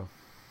you so.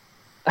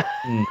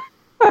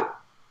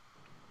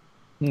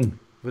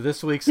 But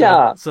this week,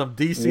 some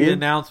DC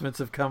announcements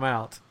have come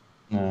out.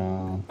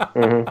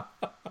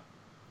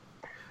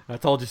 I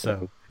told you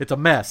so. It's a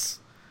mess.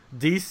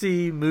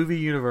 DC movie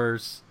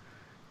universe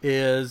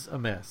is a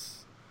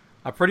mess.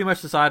 I pretty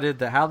much decided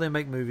that how they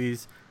make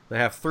movies, they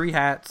have 3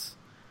 hats,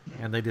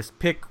 and they just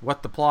pick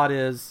what the plot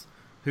is,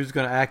 who's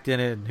going to act in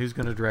it, and who's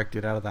going to direct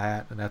it out of the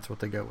hat, and that's what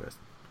they go with.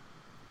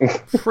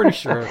 Pretty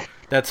sure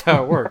that's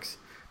how it works.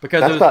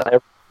 Because that's not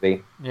every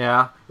movie.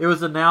 Yeah, it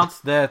was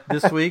announced that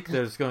this week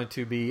there's going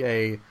to be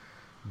a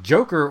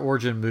Joker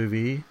origin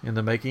movie in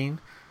the making,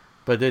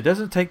 but it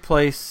doesn't take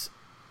place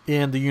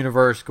in the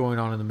universe going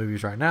on in the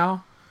movies right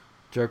now.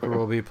 Joker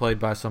will be played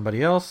by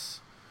somebody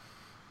else,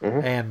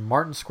 and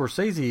Martin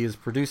Scorsese is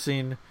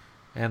producing,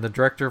 and the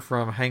director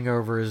from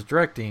Hangover is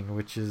directing,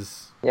 which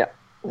is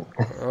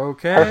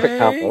okay. Perfect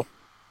combo.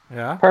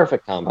 Yeah,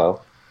 perfect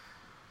combo.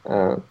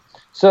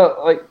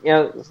 So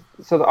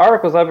the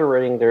articles I've been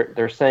reading,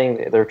 they're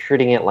saying they're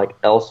treating it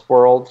like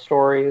Elseworld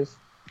stories.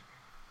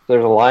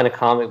 There's a line of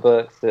comic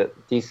books that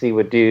DC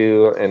would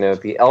do, and it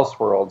would be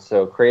Elseworld.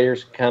 So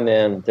creators can come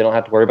in; they don't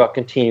have to worry about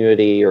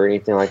continuity or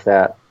anything like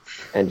that,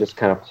 and just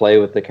kind of play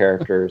with the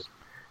characters.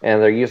 And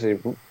they're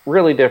usually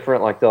really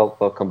different. Like they'll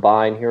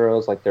combine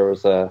heroes. Like there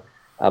was a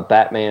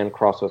Batman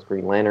crossed with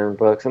Green Lantern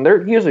books, and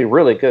they're usually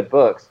really good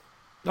books.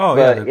 Oh,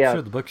 but,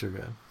 sure, the books are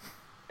good.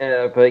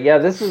 But yeah,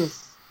 this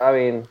is. I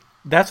mean,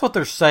 that's what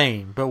they're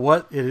saying. But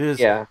what it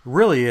is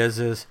really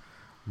is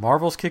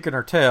Marvel's kicking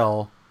our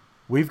tail.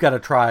 We've got to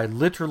try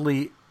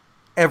literally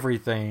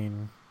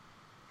everything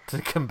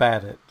to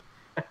combat it.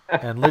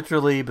 And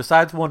literally,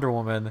 besides Wonder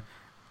Woman,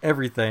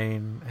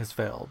 everything has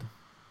failed.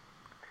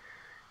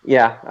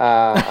 Yeah,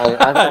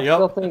 I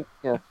still think.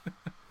 Yeah,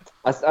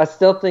 I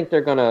still think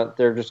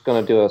they're just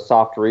gonna do a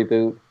soft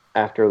reboot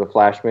after the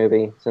Flash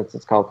movie, since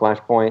it's called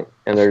Flashpoint,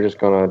 and they're just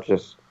gonna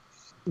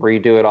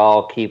redo it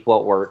all, keep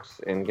what works,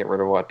 and get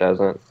rid of what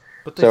doesn't.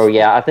 So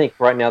I think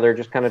right now they're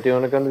just kind of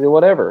going to do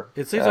whatever.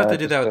 It seems like they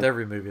do that with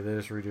every movie. They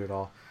just redo it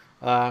all.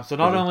 So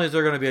not only is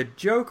there going to be a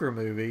Joker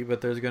movie,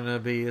 but there's going to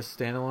be a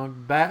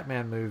standalone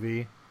Batman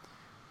movie,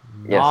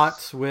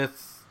 not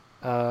with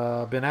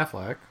Ben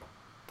Affleck.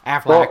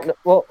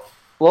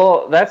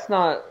 Well, that's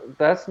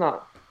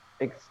not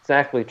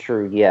exactly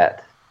true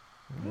yet.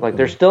 Like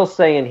they're still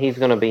saying he's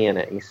going to be in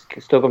it. He's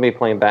still going to be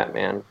playing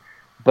Batman,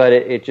 but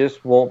it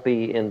just won't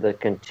be in the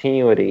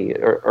continuity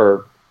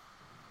or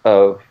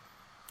of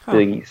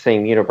the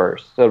same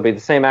universe. So it'll be the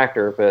same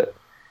actor, but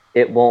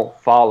it won't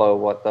follow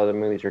what the other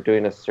movies are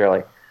doing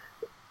necessarily.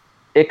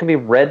 It can be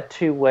read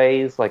 2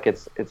 ways, like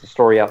it's a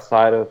story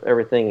outside of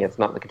everything, it's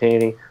not in the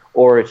continuity,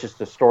 or it's just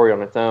a story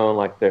on its own,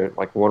 like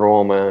Wonder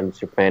Woman,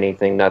 Superman,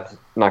 anything that's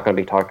not going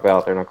to be talked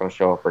about, they're not going to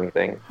show up or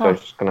anything. So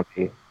it's just going to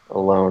be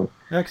alone.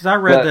 Yeah, because I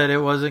read that it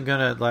wasn't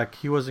going to,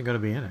 he wasn't going to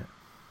be in it.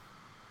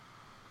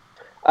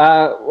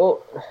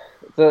 Well,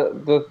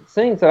 the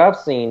things that I've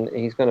seen,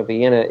 he's going to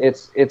be in it.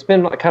 It's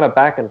been kind of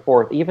back and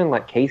forth. Even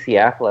like Casey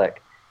Affleck,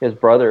 his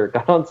brother,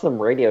 got on some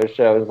radio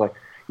show and was like,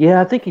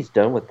 "Yeah, I think he's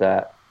done with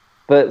that."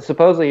 But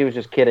supposedly he was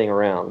just kidding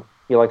around.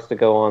 He likes to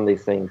go on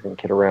these things and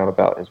kid around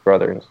about his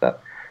brother and stuff.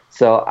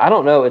 So I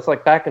don't know. It's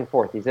like back and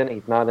forth. He's in it.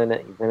 He's not in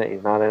it. He's in it.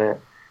 He's not in it.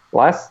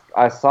 Last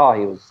I saw,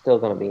 he was still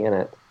going to be in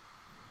it.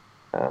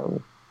 I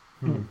don't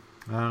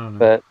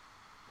know.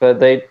 But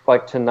they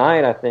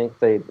tonight. I think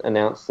they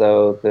announced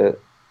that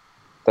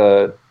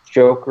the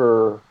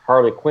Joker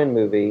Harley Quinn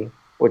movie,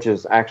 which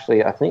is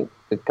actually, I think,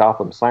 the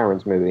Gotham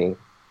Sirens movie,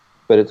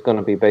 but it's going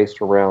to be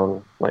based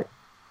around like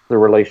the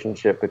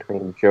relationship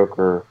between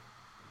Joker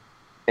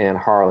and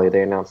Harley.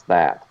 They announced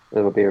that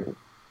it'll be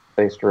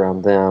based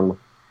around them,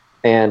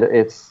 and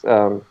it's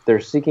they're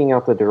seeking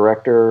out the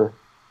director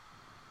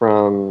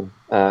from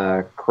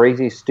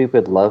Crazy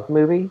Stupid Love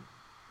movie.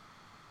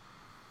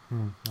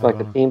 Like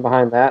the team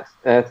behind that.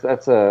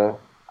 That's a.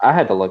 I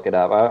had to look it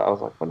up. I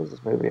was like, what is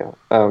this movie?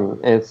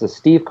 And it's a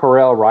Steve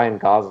Carell, Ryan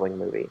Gosling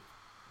movie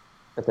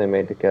that they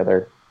made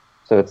together.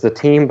 So it's the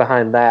team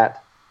behind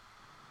that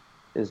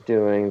is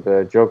doing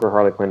the Joker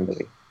Harley Quinn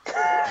movie.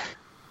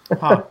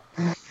 Huh.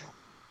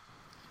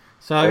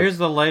 So here's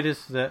the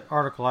latest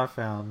article I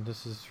found.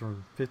 This is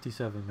from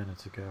 57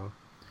 minutes ago.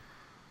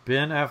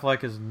 Ben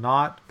Affleck is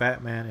not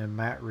Batman in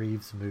Matt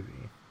Reeves'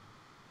 movie.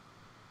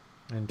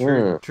 In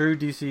true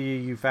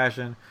DCEU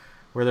fashion,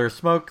 where there is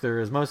smoke, there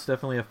is most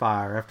definitely a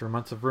fire. After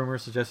months of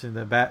rumors suggesting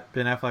that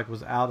Ben Affleck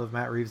was out of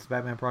Matt Reeves'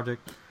 Batman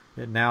project,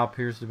 it now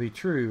appears to be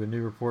true. A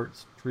new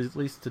report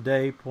released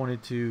today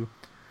pointed to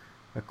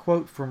a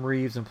quote from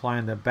Reeves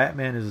implying that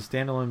Batman is a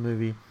standalone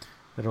movie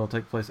that will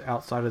take place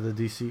outside of the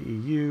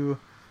DCEU.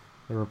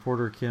 The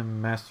reporter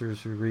Kim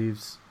Masters, who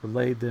Reeves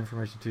relayed the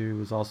information to,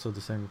 was also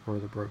the same reporter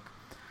that broke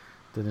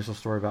the initial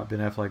story about Ben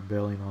Affleck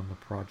bailing on the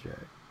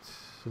project.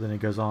 So then it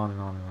goes on and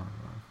on and on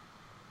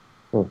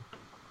and on.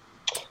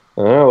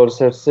 We'll just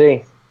have to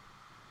see.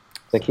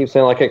 They keep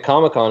saying, like, at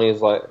Comic-Con, he's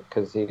like,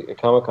 because at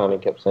Comic-Con he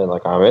kept saying,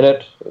 like, I'm in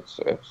it. It's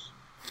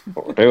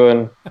what we're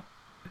doing.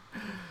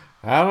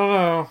 I don't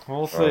know.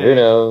 We'll see. Who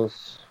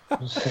knows?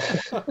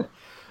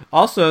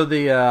 Also,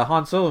 the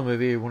Han Solo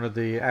movie, one of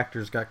the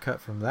actors got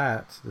cut from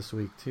that this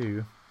week,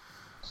 too.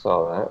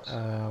 Saw that.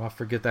 I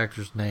forget the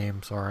actor's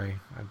name. Sorry.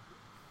 I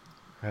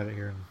had it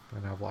here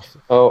and I've lost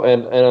it. Oh,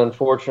 and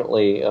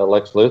unfortunately,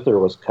 Lex Luthor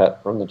was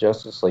cut from the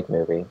Justice League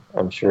movie.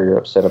 I'm sure you're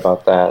upset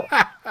about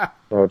that.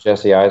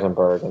 Jesse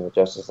Eisenberg in the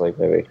Justice League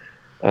movie.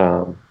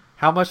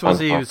 How much was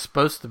he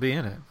supposed to be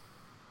in it?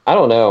 I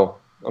don't know.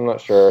 I'm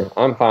not sure.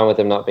 I'm fine with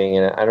him not being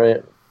in it. I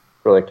don't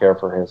really care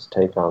for his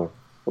take on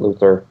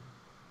Luthor.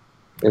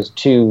 It was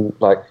too,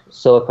 like,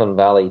 Silicon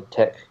Valley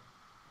tech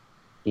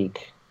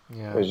geek.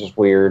 Yeah. It was just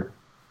weird.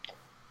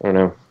 I don't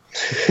know.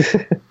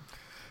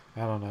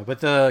 I don't know.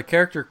 But the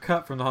character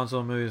cut from the Han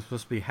Solo movie is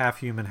supposed to be half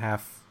human,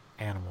 half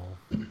animal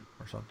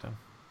or something.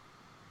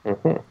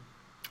 Mm-hmm.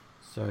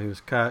 So he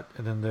was cut,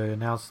 and then they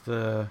announced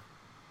the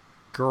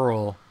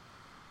girl's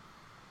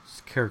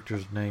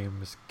character's name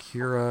is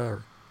Kira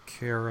or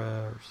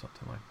Kara or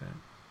something like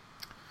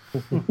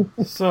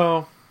that.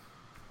 So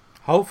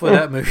hopefully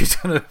that movie's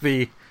going to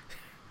be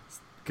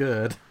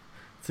good.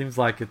 It seems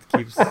like it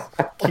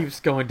keeps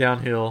going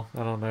downhill.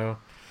 I don't know.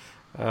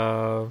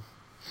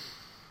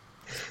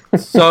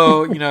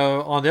 So,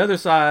 on the other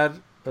side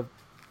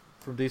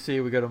from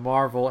DC, we go to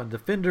Marvel, and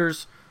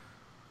Defenders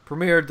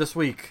premiered this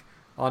week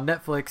on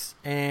Netflix,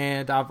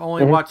 and I've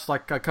only watched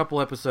like a couple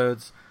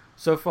episodes.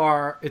 So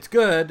far, it's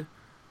good.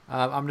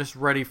 I'm just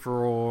ready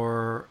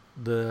for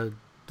the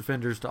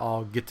Defenders to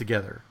all get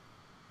together.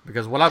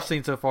 Because what I've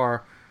seen so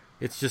far,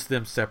 it's just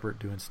them separate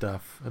doing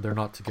stuff, and they're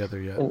not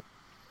together yet. And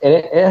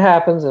it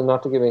happens, and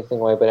not to give anything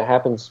away, but it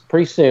happens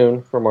pretty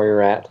soon from where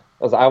you're at.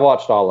 As I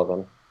watched all of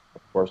them.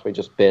 Of course, we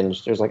just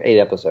binged. There's like 8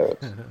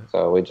 episodes,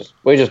 so we just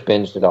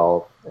binged it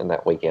all in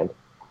that weekend.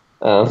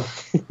 But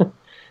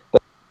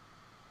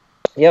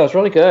yeah, it was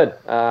really good.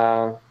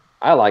 I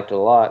liked it a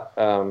lot.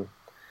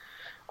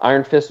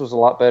 Iron Fist was a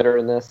lot better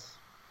in this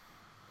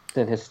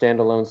than his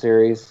standalone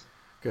series.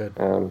 Good.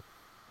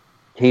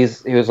 He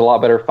was a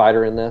lot better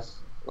fighter in this.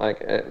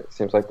 Like it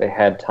seems like they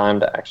had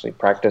time to actually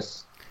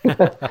practice.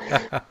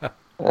 But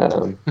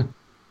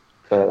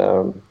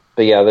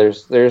yeah,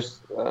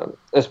 there's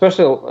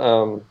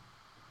especially.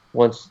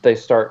 Once they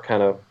start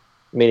kind of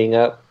meeting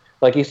up.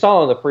 Like you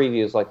saw in the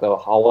previews, like the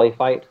hallway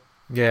fight.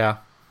 Yeah.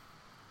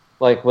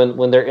 Like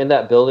when they're in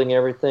that building and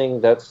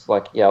everything, that's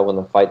like, yeah, when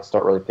the fights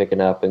start really picking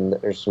up, and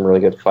there's some really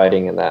good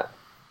fighting in that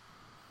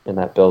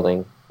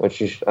building,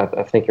 which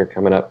I think you're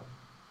coming up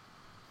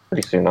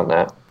pretty soon on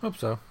that. Hope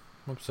so.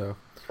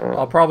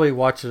 I'll probably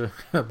watch a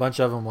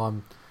bunch of them while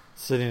I'm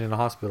sitting in a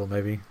hospital,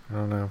 maybe. I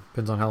don't know.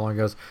 Depends on how long it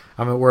goes.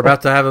 I mean, we're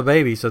about to have a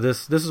baby, so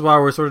this is why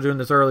we're sort of doing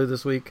this early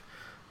this week.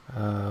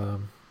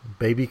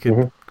 Baby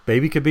could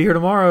be here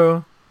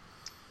tomorrow.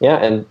 Yeah,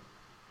 and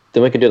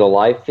then we could do the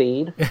live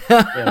feed.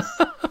 Yes.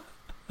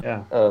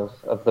 Yeah. Of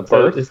the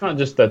birth. So it's not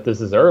just that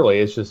this is early.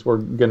 It's just we're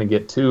gonna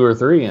get 2 or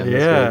 3 in this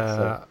week.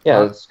 So.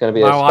 Yeah, it's gonna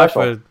be a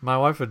special. My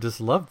wife would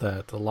just love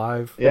that, the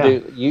live. Yeah.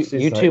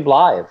 YouTube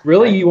live.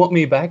 Really, right? You want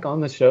me back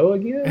on the show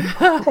again?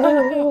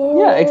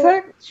 Yeah,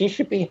 exactly. She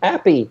should be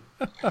happy.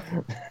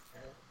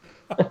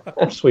 Of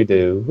course we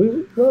do.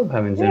 We love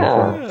having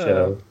Jennifer on the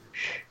show.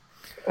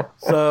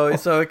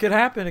 So it could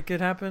happen. It could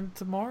happen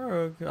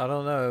tomorrow. I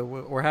don't know.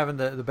 We're having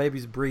the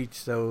baby's breech,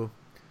 so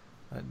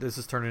this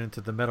is turning into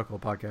the medical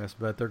podcast.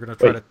 But they're going to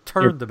try to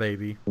turn the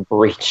baby.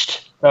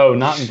 Breached. Oh,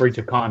 not in breach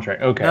of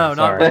contract. Okay, no,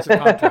 not breach of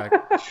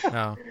contract.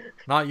 No,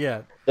 not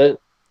yet. The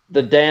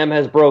The dam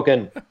has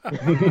broken.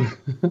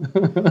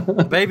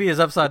 The baby is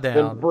upside down.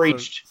 Been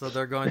breached. So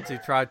they're going to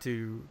try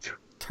to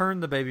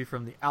turn the baby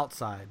from the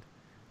outside,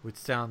 which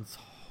sounds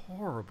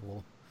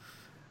horrible.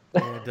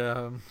 And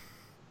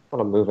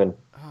I'm moving.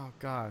 oh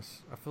gosh,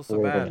 I feel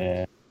so bad.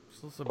 Yeah. I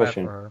feel so bad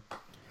for her.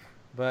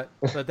 But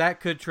that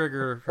could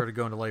trigger her to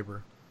go into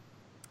labor.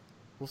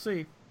 We'll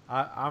see.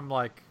 I'm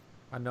like,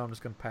 I know I'm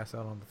just going to pass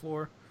out on the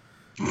floor.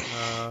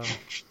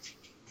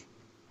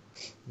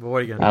 But what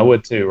are you going to do? I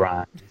would too,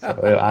 Ryan. So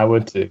I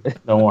would too.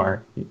 Don't worry.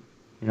 You're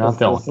not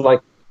the It's only.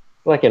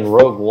 like in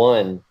Rogue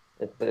One.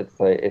 It's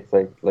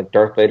like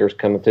Darth Vader's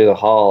coming through the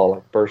hall,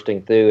 like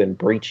bursting through and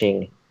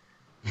breaching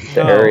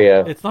the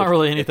area. It's not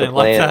really anything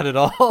like that at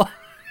all.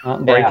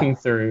 Not breaking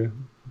through.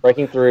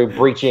 Breaking through,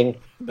 breaching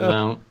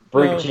No.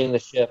 the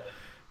ship.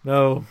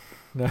 No.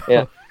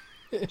 Yeah.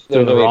 There's the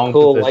going to be a wrong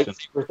cool position.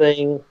 lightsaber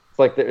thing. It's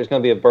like there's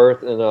going to be a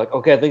birth, and they're like,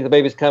 okay, I think the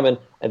baby's coming,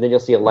 and then you'll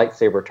see a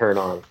lightsaber turn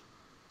on.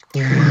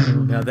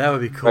 Now that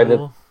would be cool.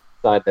 Right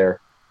side there.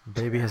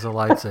 Baby has a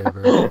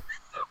lightsaber.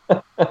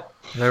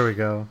 There we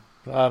go.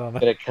 I don't know.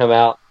 Gonna come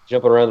out,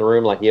 jumping around the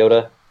room like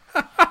Yoda.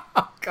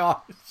 Oh,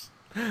 gosh.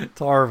 It's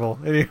horrible.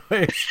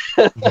 Anyways.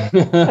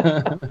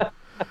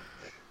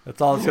 That's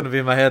all that's going to be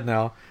in my head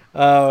now.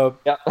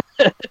 Yeah.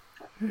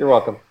 You're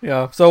welcome.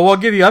 Yeah. So we'll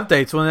give you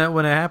updates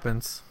when it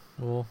happens.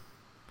 Well,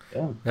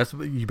 Yeah.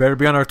 you better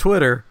be on our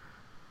Twitter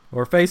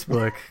or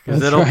Facebook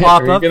because it'll right.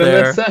 pop Are you up gonna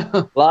there. miss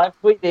out? Live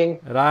tweeting.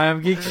 At I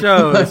Am Geek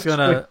Show, it's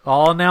gonna.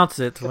 I'll announce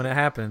it when it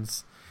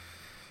happens.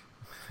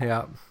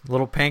 Yeah,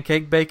 little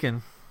pancake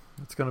bacon.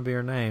 That's gonna be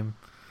her name.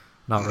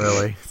 Not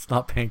really. It's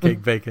not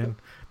pancake bacon.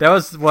 That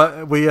was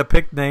what we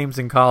picked names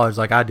in college,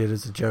 like I did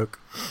as a joke.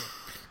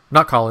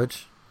 Not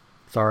college.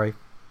 Sorry,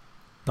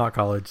 not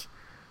college.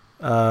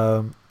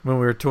 When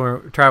we were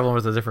traveling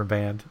with a different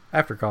band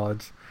after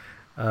college,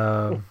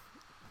 the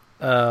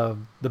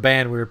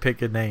band we were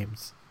picking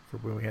names for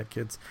when we had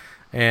kids,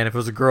 and if it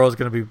was a girl, it was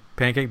going to be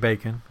pancake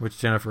bacon, which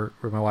Jennifer,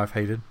 or my wife,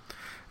 hated.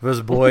 If it was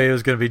a boy, it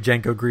was going to be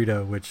Django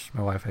Greedo, which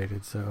my wife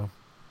hated. So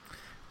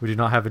we do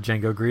not have a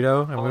Django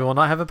Greedo, and we will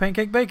not have a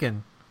pancake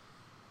bacon.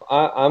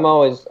 I'm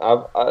always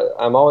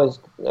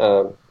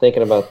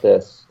thinking about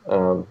this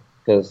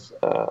because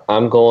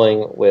I'm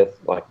going with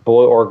like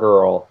boy or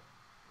girl,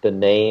 the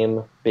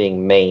name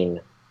being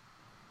Main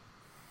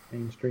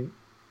Main Street.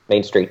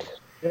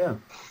 Yeah.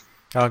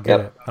 I don't get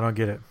it. I don't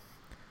get it.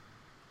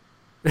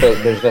 So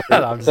there's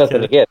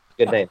nothing to get.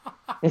 Good name.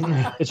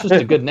 It's just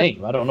a good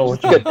name. I don't know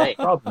what your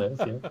problem is.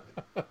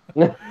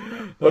 Yeah.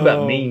 What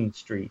about Mean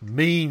Street?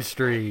 Mean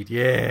Street,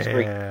 yeah.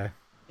 Street. Yeah.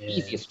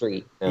 Easy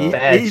Street.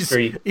 Bad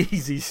Street.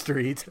 Easy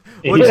Street.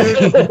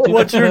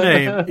 What's your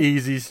name?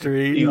 Easy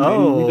Street. Easy.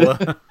 Oh.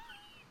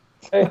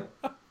 Hey,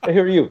 who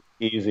are you?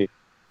 Easy.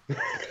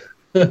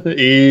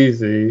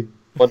 Easy.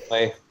 One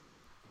way.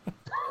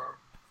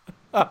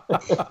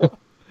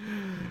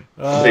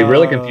 It'd be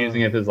really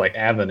confusing if it's like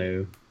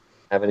Avenue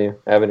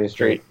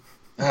Street.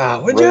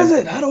 Which is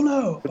it? I don't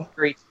know.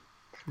 Street.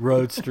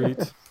 Road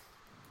Street.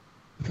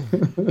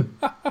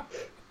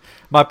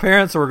 My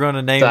parents were going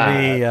to name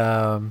me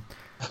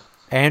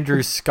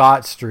Andrew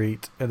Scott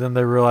Street, and then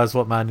they realized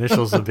what my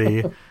initials would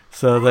be,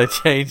 so they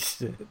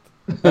changed it.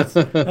 That's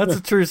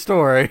a true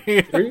story.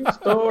 True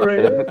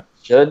story.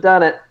 Should have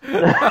done it.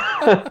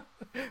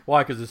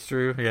 Why? Because it's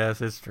true?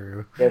 Yes, it's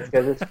true. Yes,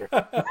 because it's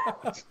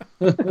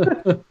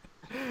true.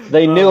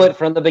 They knew it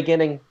from the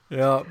beginning.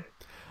 Yeah.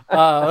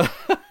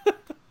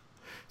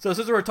 So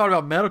since we're talking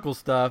about medical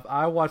stuff,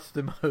 I watched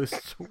the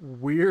most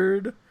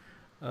weird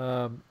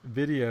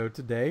video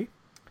today.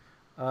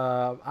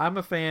 I'm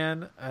a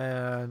fan,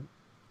 and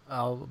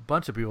a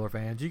bunch of people are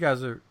fans. You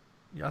guys are,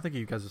 I think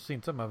you guys have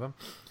seen some of them.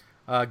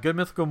 Good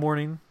Mythical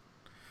Morning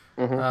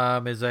is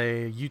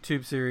a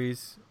YouTube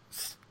series.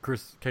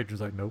 Chris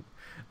Cater's like, nope.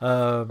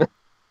 And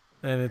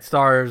it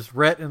stars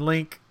Rhett and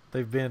Link.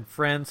 They've been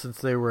friends since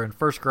they were in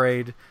first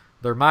grade.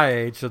 They're my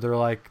age, so they're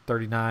like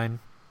 39.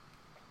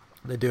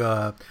 They do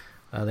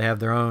they have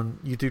their own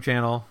YouTube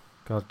channel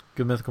called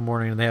Good Mythical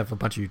Morning, and they have a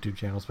bunch of YouTube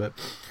channels. But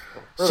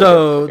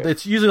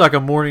it's usually like a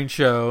morning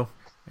show,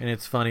 and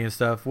it's funny and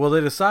stuff. Well,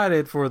 they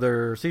decided for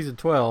their season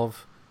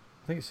 12,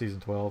 I think it's season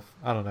 12.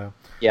 I don't know.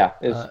 Yeah,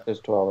 it's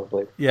 12, I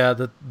believe. Yeah,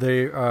 that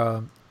they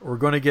were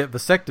going to get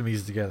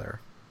vasectomies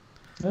together,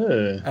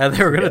 and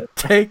they were going to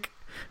take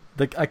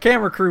a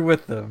camera crew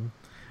with them.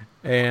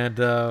 And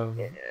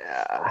and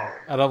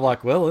I'm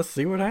like, well, let's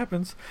see what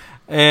happens.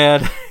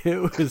 And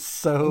it was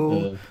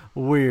so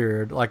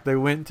weird. Like, they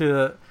went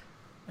to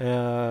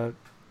a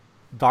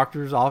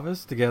doctor's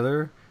office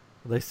together.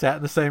 They sat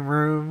in the same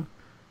room.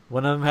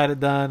 One of them had it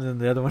done, and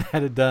the other one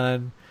had it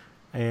done.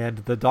 And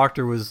the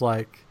doctor was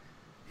like,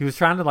 he was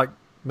trying to like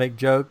make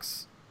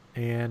jokes,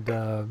 and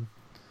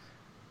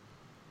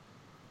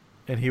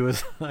he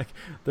was like,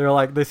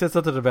 they said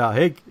something about,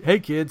 hey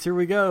kids, here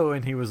we go,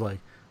 and he was like,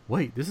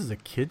 wait, this is a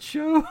kids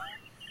show?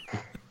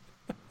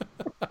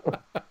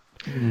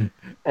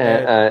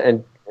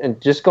 And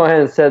just go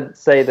ahead and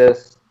say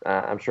this.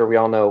 I'm sure we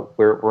all know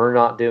we're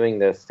not doing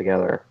this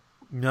together.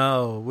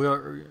 No,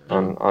 we're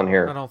on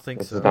here. I don't think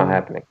this so. This is not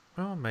happening.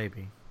 Well,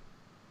 maybe.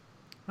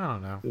 I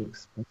don't know. Too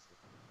expensive.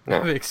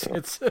 That makes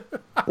sense.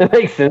 That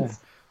makes sense.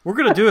 We're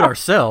gonna do it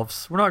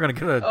ourselves. We're not gonna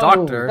get a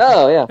doctor.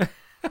 Oh yeah.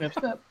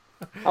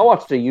 I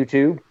watched a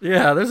YouTube.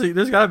 Yeah,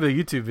 there's got to be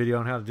a YouTube video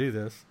on how to do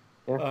this.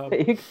 Yeah.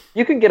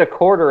 You can get a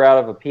quarter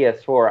out of a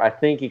PS4. I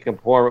think you can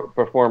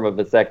perform a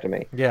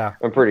vasectomy. Yeah,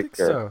 I'm pretty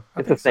sure. So.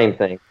 It's the same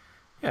thing.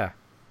 Yeah,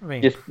 I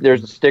mean, just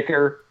there's a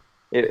sticker.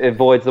 It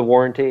voids the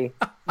warranty.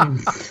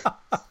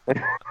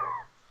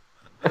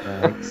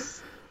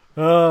 Thanks.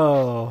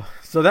 Oh,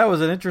 so that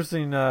was an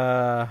interesting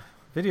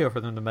video for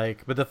them to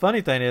make. But the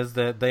funny thing is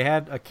that they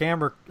had a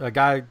camera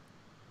guy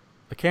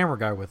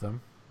with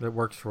them that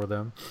works for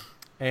them,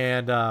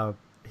 and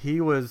he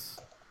was,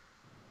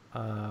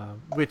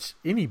 which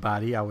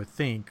anybody I would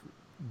think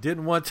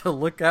didn't want to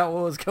look at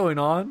what was going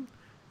on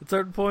at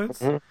certain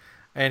points,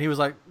 and he was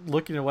like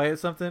looking away at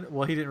something.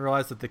 Well, he didn't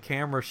realize that the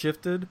camera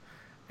shifted,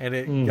 and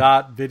it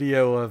got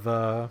video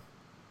of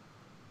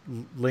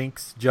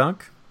Link's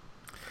junk.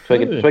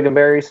 Twigging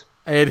berries.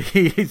 And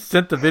he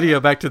sent the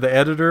video back to the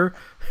editor,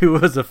 who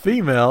was a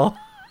female,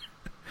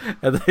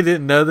 and they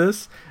didn't know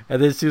this.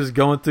 And then she was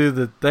going through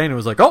the thing and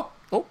was like, "Oh,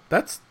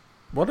 that's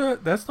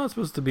not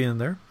supposed to be in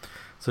there."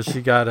 So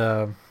she got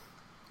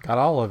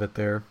all of it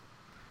there.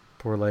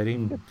 Poor lady.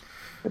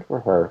 Good for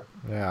her.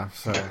 Yeah.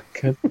 So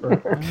Good for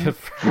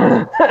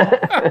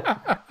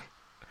her.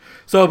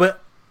 So,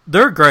 but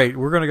they're great.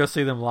 We're gonna go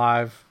see them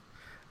live.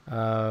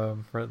 Rhett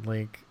and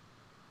Link.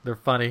 They're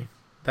funny.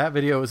 That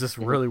video was just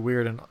really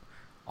weird and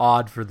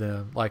odd for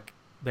them. Like,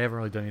 they haven't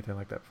really done anything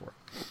like that before.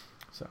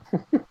 So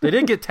they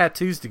did get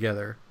tattoos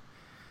together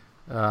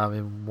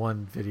in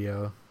one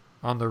video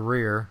on the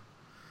rear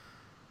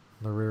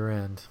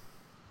end.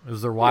 It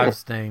was their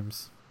wives'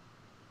 names.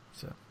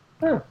 So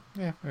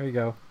yeah, there you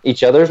go.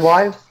 Each other's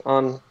wives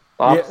on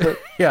opposite.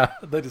 Yeah,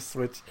 they just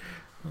switched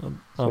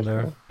on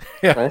there.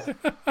 Yeah, Nice.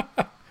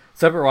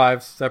 Separate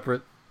wives,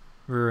 separate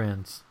rear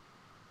ends.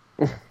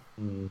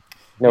 No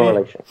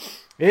relation.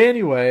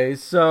 Anyway,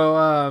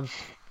 so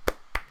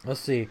let's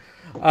see.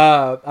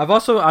 I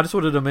just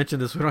wanted to mention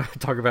this. We don't have to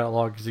talk about it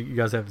long because you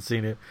guys haven't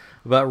seen it.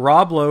 But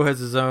Rob Lowe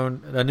has a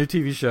new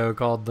TV show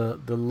called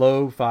the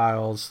Lowe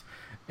Files,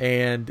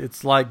 and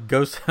it's like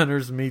Ghost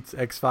Hunters meets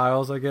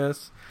X-Files, I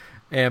guess.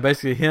 And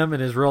basically, him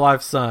and his real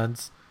life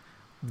sons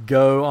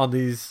go on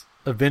these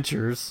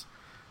adventures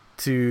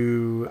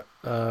to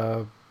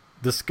try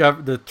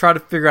to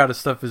figure out if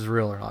stuff is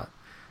real or not.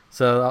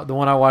 So the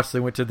one I watched, they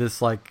went to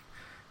this like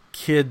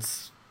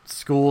kids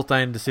school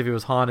thing to see if it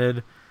was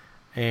haunted,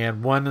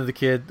 and one of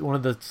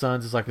the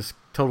sons is like a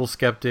total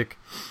skeptic.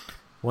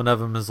 One of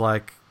them is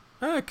like,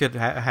 it could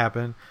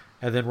happen,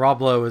 and then Rob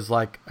Lowe is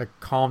like a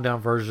calmed down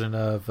version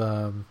of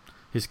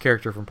his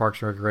character from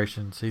Parks and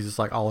Recreation. So he's just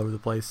like all over the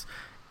place.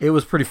 It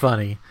was pretty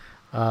funny.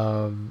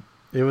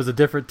 It was a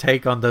different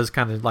take on those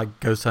kind of like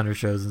ghost hunter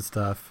shows and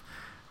stuff,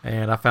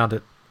 and I found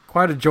it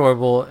quite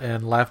enjoyable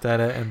and laughed at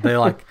it. And they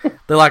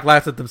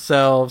laughed at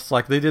themselves.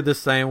 Like they did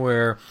this thing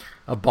where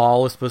a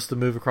ball is supposed to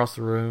move across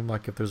the room,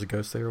 like if there's a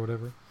ghost there or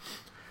whatever.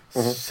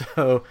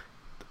 So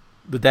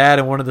the dad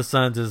and one of the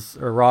sons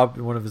Rob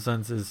and one of his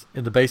sons is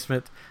in the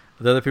basement.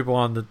 The other people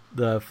on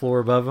the floor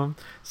above them.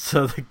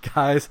 So the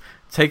guys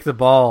take the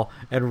ball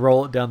and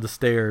roll it down the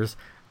stairs,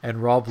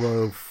 and Rob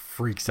Lowe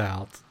freaks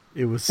out.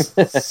 It was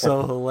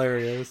so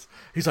hilarious.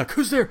 He's like,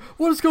 "Who's there?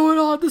 What is going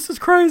on? This is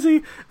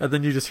crazy!" And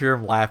then you just hear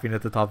him laughing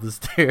at the top of the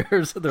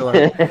stairs. They're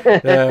like,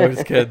 "No, we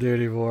just can't do it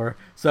anymore."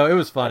 So it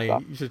was funny.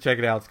 You should check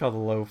it out. It's called the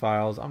Lowe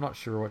Files. I'm not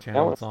sure what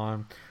channel it's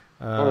on.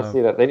 I want to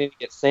see that. They need to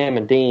get Sam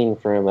and Dean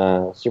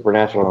from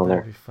Supernatural on there.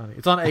 That'd be funny.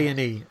 It's on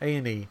A&E.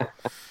 A&E.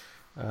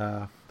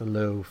 The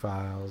Lowe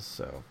Files.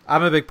 So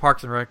I'm a big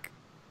Parks and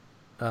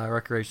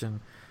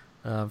Recreation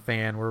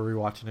fan. We're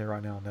rewatching it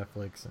right now on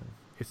Netflix, and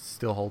it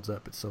still holds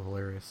up. It's so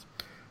hilarious.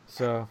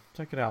 So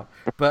check it out.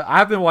 But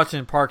I've been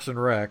watching Parks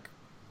and Rec.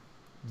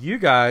 You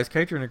guys,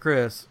 Katrin and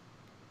Chris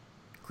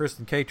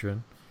and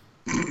Katrin,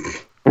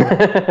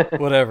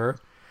 whatever,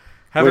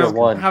 have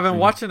been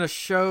watching a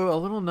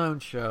little known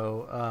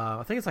show.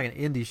 I think it's like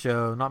an indie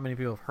show. Not many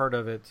people have heard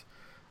of it.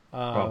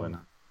 Probably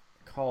not.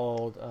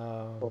 Called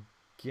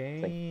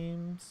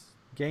Game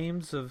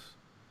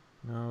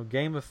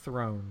of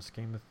Thrones.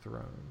 Game of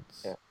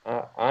Thrones. Yeah,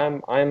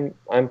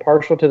 I'm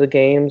partial to the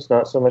games,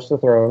 not so much the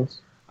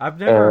thrones. I've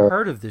never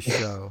heard of this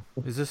show.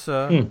 Is this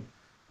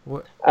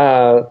what?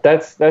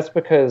 That's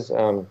because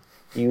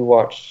you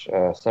watch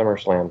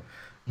SummerSlam.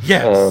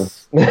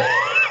 Yes. Yes,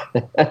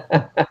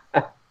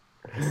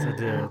 I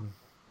did.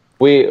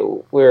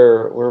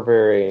 We're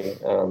very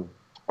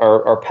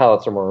our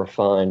palates are more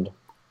refined.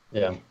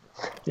 Yeah.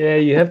 Yeah,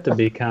 you have to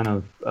be kind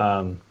of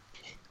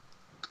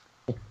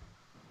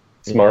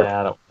smart. Yeah,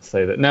 I don't want to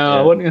say that. No,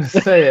 I wasn't going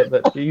to say it,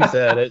 but you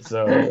said it,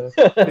 so.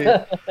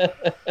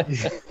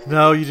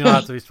 No, you do not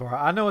have to be smart.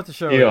 I know what the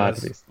show is, don't have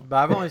to be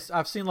smart. But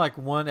I've seen like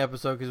one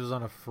episode because it was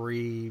on a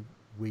free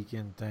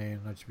weekend thing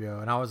on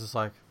HBO, and I was just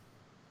like,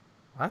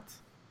 what?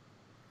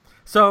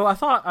 So I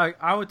thought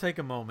I would take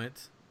a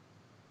moment,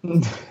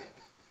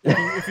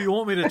 if you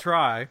want me to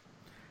try,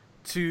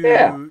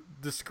 to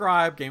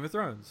describe Game of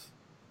Thrones.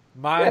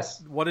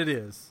 What it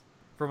is.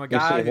 From a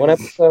guy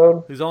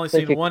who's only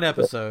seen one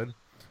episode.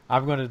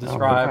 I'm going to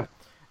describe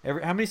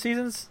how many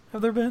seasons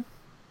have there been?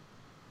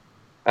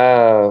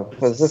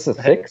 Was this a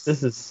 6?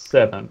 This is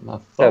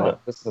 7. Seven.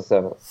 This is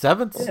a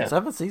 7.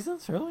 Seven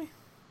seasons? Really?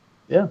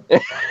 Yeah. Yeah,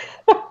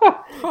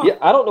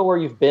 I don't know where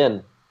you've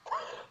been.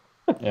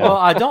 Yeah. Well,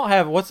 I don't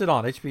have. What's it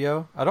on?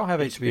 HBO? I don't have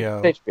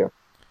HBO. It's HBO.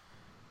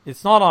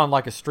 It's not on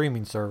like a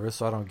streaming service,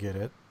 so I don't get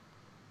it.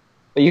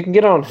 But you can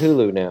get it on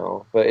Hulu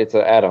now, but it's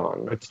an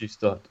add-on. But you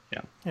still have to,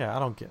 Yeah, I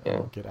don't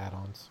get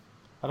add-ons.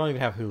 I don't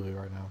even have Hulu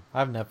right now. I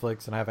have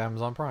Netflix and I have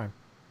Amazon Prime.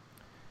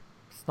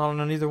 It's not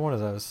on either one of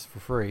those for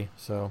free,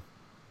 so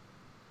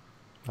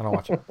I don't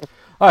watch it.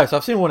 All right, so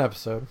I've seen one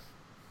episode.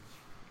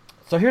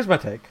 So here's my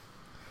take.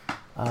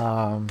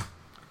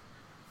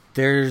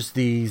 There's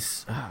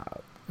these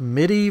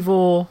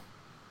medieval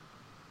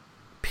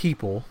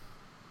people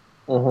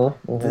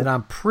that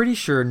I'm pretty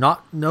sure,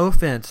 no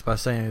offense by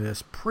saying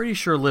this, pretty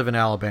sure live in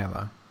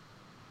Alabama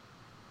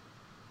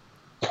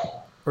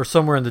or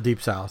somewhere in the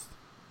deep south.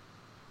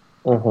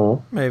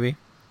 Maybe.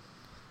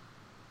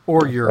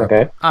 Or Europe.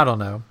 Okay. I don't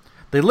know.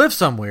 They live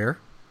somewhere.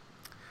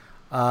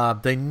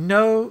 They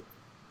know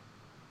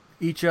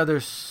each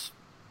other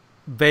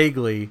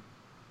vaguely,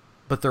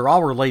 but they're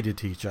all related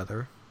to each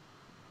other.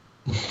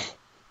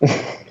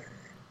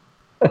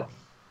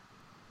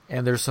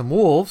 And there's some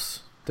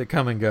wolves that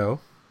come and go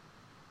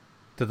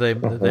that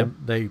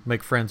they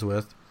make friends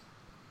with,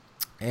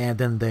 and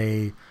then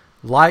they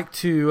like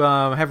to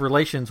have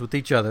relations with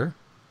each other.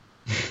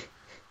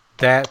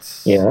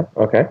 That's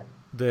okay.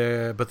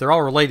 But they're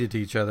all related to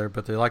each other,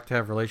 but they like to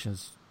have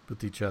relations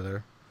with each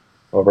other.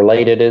 Well,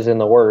 related is in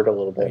the word a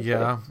little bit.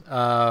 Yeah.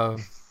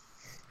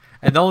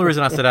 And the only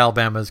reason I said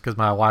Alabama is because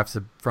my wife's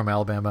from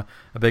Alabama,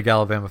 a big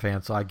Alabama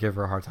fan, so I give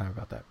her a hard time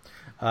about that.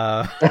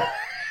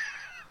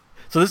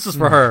 So this is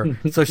for her,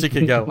 so she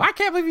can go, I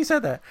can't believe you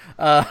said that.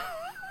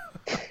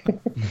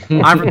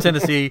 I'm from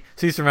Tennessee,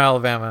 she's from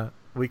Alabama.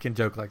 We can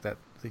joke like that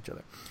with each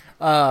other.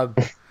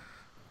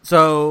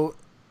 So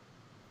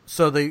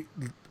there's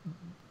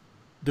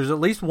at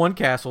least one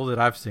castle that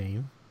I've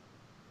seen.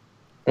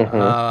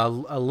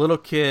 A little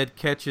kid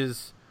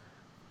catches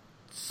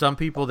some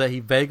people that he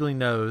vaguely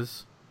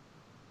knows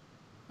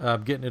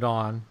getting it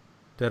on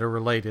that are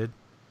related,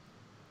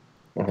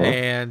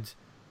 and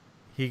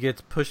he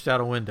gets pushed out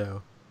a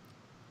window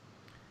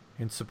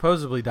and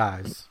supposedly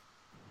dies.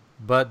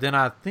 But then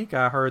I think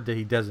I heard that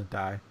he doesn't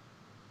die.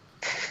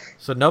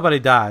 So nobody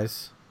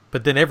dies,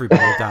 but then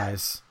everybody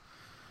dies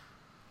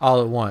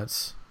all at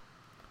once.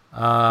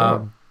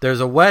 There's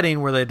a wedding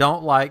where they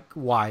don't like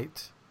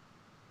white.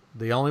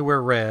 They only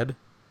wear red.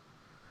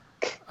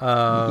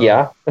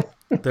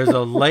 There's a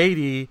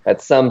lady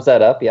that sums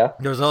that up. Yeah.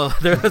 There's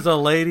a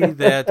lady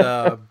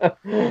that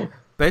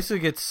basically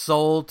gets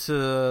sold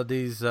to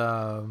these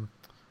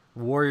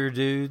warrior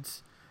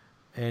dudes,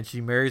 and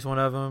she marries one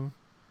of them,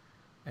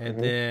 and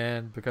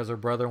then because her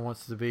brother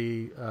wants to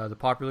be the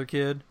popular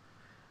kid,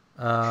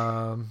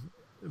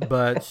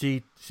 but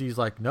she's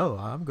like, no,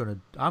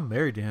 I'm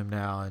married to him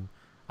now, and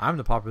I'm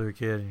the popular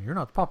kid, and you're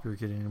not the popular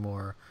kid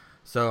anymore.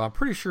 So I'm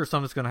pretty sure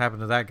something's going to happen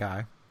to that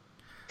guy.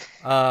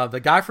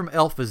 The guy from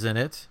Elf is in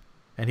it,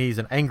 and he's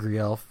an angry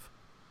elf.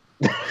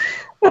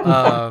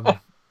 But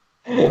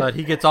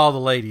he gets all the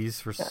ladies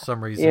for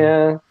some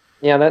reason.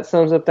 Yeah, that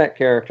sums up that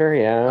character.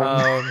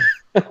 Yeah.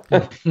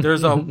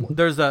 There's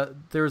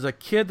a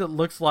kid that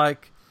looks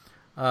like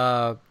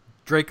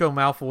Draco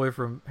Malfoy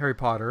from Harry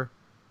Potter,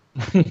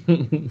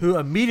 who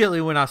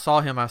immediately when I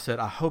saw him, I said,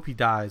 I hope he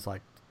dies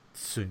like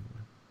soon,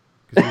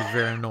 because he was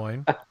very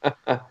annoying.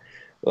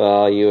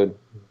 Well, you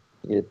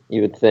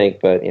would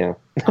think, but yeah.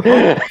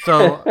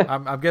 So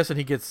I'm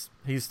guessing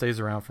he stays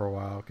around for a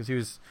while because he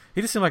just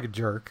seemed like a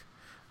jerk.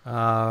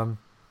 Then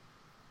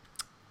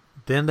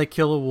they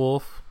kill a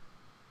wolf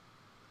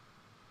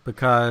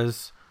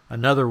because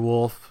another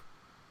wolf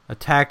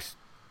attacked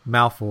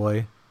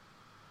Malfoy,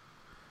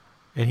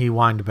 and he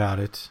whined about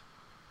it,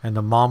 and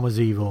the mom was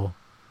evil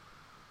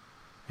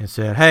and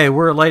said, hey,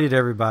 we're related to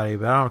everybody,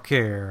 but I don't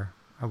care.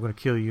 I'm going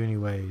to kill you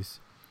anyways.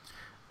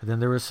 And then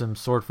there was some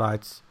sword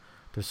fights.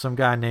 There's some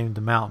guy named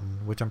The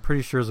Mountain, which I'm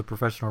pretty sure is a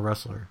professional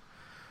wrestler.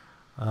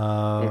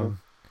 And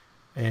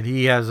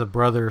he has a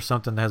brother or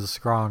something that has a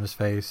scar on his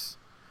face.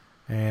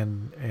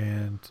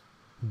 And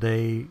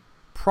they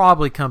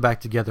probably come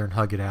back together and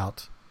hug it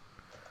out.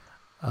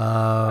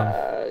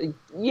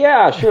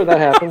 Yeah, sure, that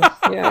happens.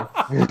 Yeah.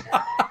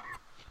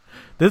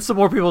 Then some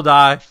more people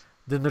die.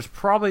 Then there's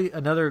probably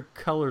another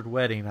colored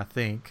wedding, I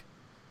think.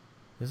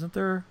 Isn't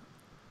there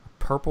a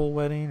purple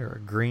wedding or a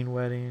green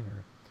wedding?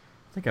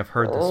 I think I've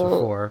heard this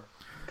before.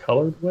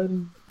 Colored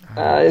wedding?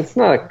 It's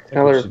not a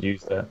color. We should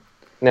use that.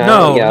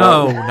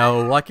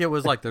 No. Like it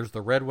was like there's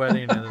the red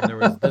wedding and then there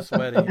was this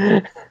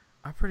wedding.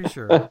 I'm pretty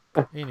sure.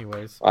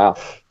 Anyways. Wow.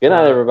 Good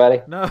night,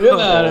 everybody. No,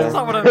 that's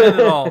not what I meant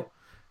at all.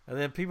 And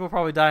then people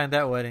probably die in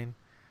that wedding.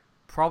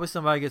 Probably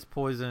somebody gets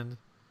poisoned.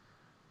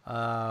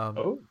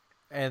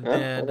 And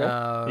then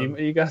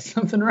you got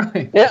something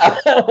right. Yeah.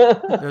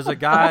 there's a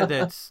guy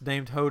that's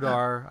named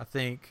Hodar, I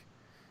think.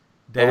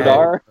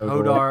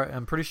 Hodar?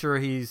 I'm pretty sure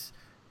he's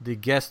the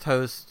guest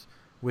host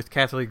with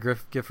Kathleen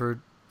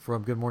Gifford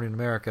from Good Morning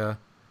America.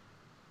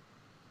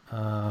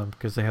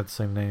 Because they have the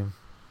same name.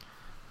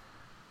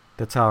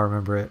 That's how I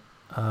remember it.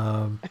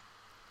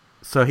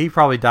 So he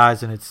probably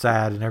dies, and it's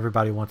sad, and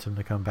everybody wants him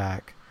to come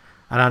back.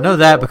 And I know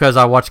that because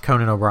I watched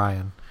Conan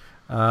O'Brien.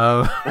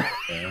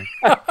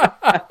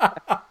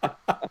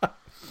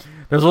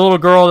 There's a little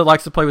girl that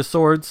likes to play with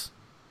swords.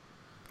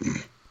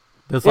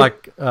 There's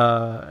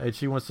and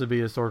she wants to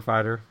be a sword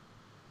fighter.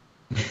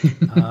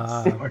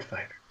 Sword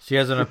fighter. She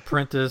has an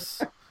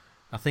apprentice.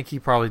 I think he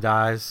probably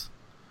dies,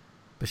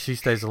 but she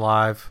stays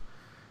alive.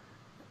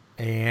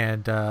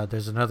 And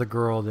there's another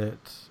girl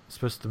that's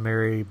supposed to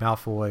marry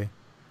Malfoy.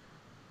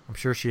 I'm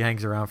sure she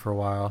hangs around for a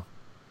while.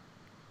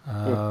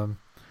 Some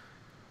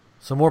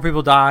more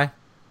people die.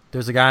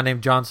 There's a guy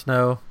named Jon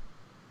Snow.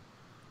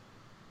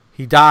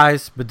 He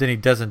dies, but then he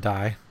doesn't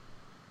die.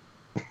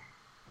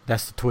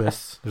 That's the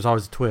twist. There's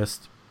always a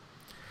twist.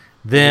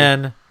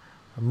 Then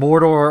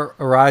Mordor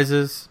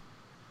arises,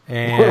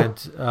 and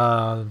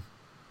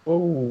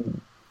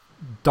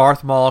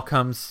Darth Maul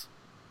comes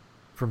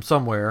from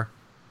somewhere,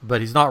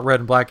 but he's not red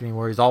and black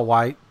anymore. He's all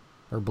white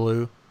or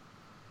blue.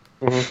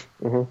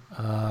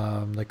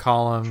 They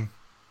call him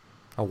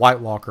a White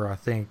Walker, I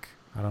think.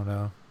 I don't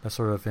know. That's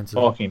sort of offensive.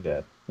 Walking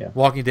Dead. Yeah.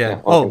 Walking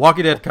Dead. Yeah,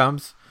 Walking Dead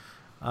comes.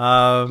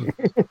 How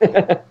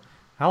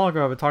long ago have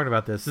I been talking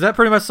about this? Does that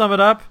pretty much sum it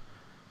up?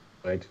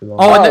 Way too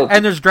long.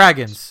 And there's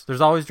dragons.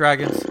 There's always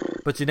dragons,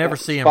 but you never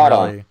see them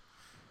really.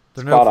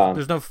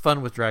 There's no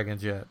fun with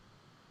dragons yet.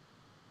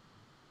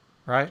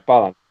 Right?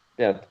 Spot on.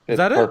 Yeah, is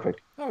that perfect.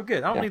 Oh,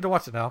 good. I don't need to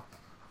watch it now.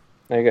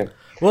 There you go.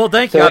 Well,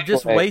 thank you. I've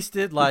just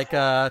wasted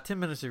 10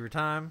 minutes of your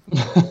time.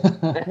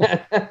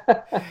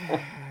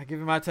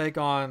 Giving my take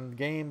on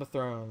Game of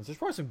Thrones. There's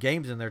probably some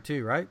games in there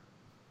too, right?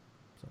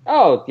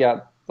 Oh, yeah.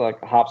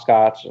 Like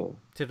hopscotch and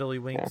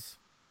Tiddlywinks.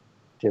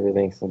 Yeah.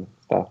 Tiddlywinks and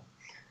stuff.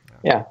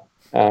 Yeah.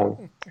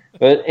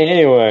 But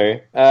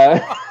anyway.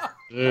 Was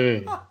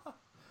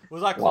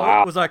I close?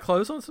 Wow. Was I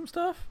close on some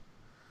stuff?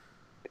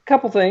 A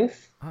couple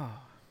things. Oh.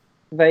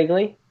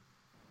 Vaguely.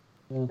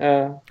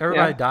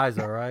 Everybody dies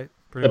though, right?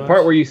 The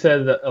part where you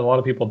said that a lot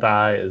of people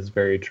die is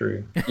very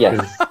true.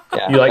 Yes.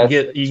 Yeah,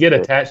 you get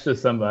attached to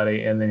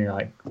somebody, and then you're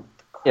like,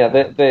 yeah,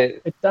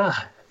 it dies.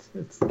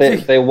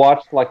 They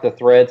watch the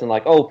threads and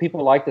oh,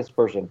 people like this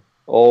person.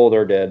 Oh,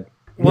 they're dead.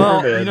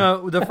 Well,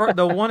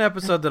 the one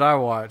episode that I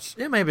watched,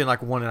 it may have been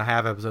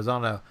 1.5 episodes. I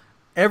don't know.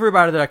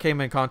 Everybody that I came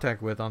in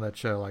contact with on that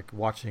show,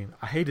 watching,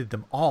 I hated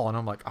them all, and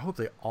I'm like, I hope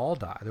they all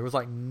die. There was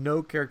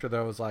no character that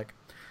I was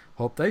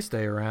hope they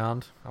stay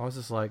around. I was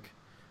just I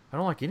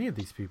don't like any of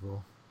these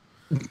people.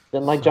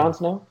 Didn't like Jon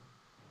Snow?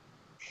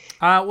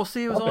 We'll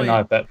see. It was only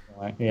not at that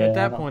point. Yeah, at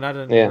that point, I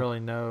didn't really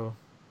know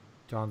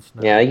Jon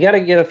Snow. Yeah, you got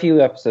to get a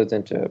few episodes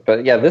into it.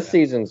 But yeah, this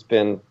season's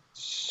been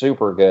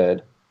super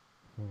good.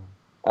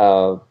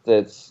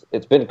 It's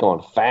been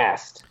going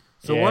fast.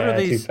 So what are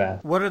these?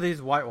 What are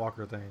these White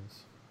Walker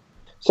things?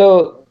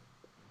 So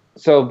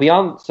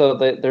beyond,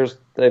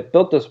 they've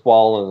built this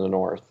wall in the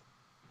north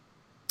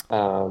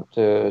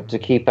to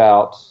keep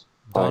out.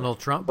 Donald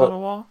Trump built a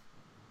wall.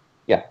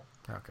 Yeah.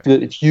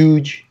 Okay. It's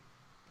huge.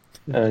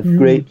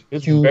 Great.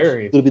 It's huge.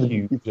 very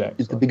huge.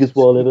 It's the biggest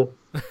wall ever.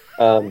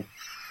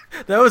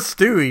 That was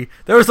Stewie.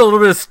 There was a little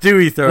bit of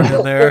Stewie thrown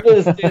in there.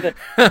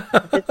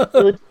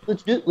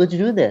 What you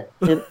doing there?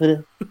 You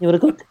want to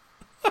cook?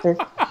 You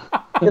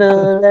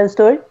gonna learn a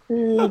story?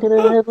 You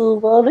gonna have a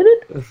wall in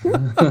it?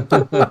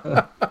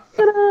 Gonna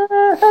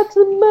have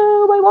some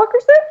White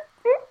Walkers there?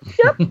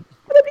 Yep.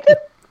 That'd be good.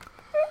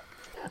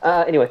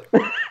 Anyway.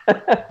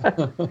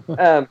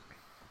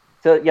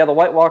 So yeah, the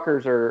White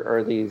Walkers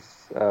are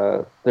these.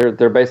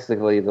 They're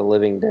basically the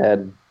living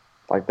dead,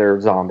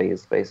 they're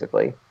zombies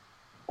basically.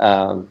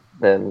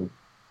 The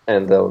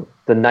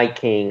Night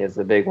King is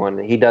the big one.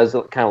 He does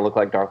kind of look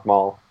like Darth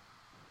Maul,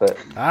 but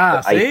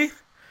see.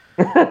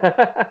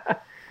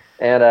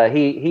 And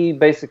he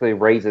basically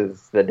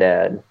raises the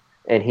dead,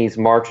 and he's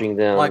marching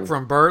them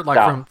from birth,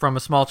 from a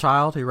small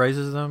child. He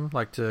raises them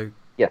to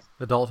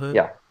adulthood.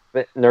 Yeah,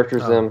 but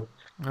nurtures them.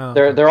 Oh,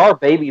 there are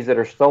babies that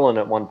are stolen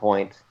at one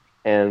point,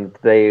 and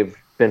they've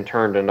been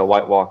turned into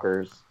White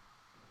Walkers.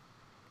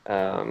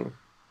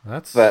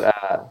 That's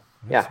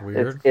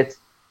weird.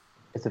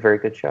 It's a very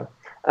good show.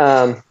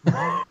 I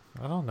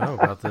don't know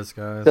about this,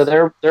 guys. So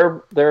they're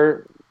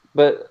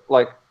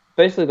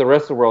basically the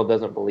rest of the world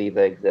doesn't believe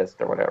they exist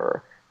or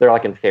whatever. They're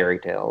in fairy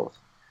tales,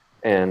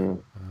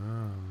 and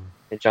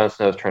Jon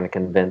Snow's trying to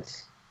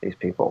convince these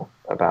people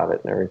about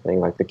it and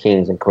everything, the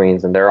kings and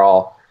queens, and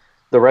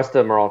the rest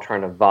of them are all trying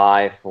to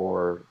vie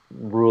for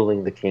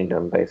ruling the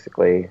kingdom,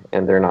 basically,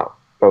 and they're not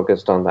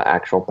focused on the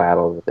actual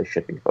battle that they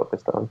should be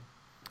focused on.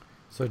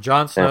 So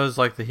Jon Snow's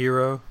the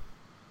hero?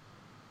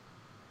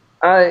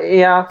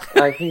 He's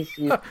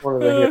one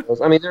of the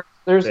heroes. I mean,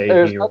 there's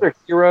other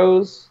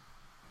heroes.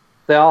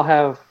 They all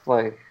have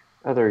other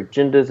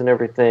agendas and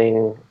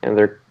everything, and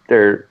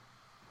they're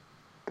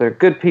are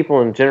good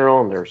people in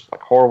general, and there's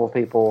like horrible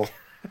people,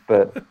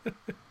 but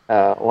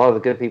a lot of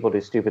the good people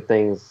do stupid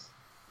things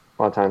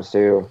a lot of times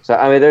too. So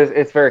I mean,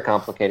 it's very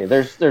complicated.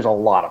 There's a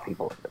lot of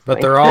people in this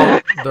but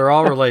thing. they're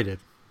all related,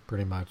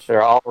 pretty much.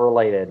 They're all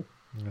related.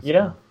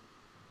 Yeah,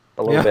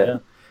 a little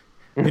bit.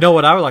 You know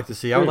what I would like to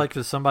see? I would like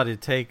for somebody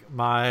to take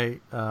my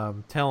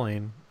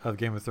telling of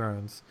Game of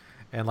Thrones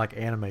and like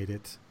animate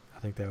it. I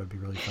think that would be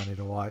really funny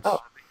to watch.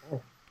 Oh,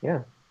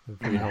 yeah.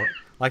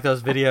 Like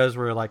those videos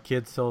where like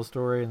kids tell a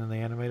story and then they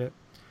animate it.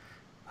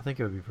 I think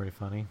it would be pretty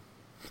funny.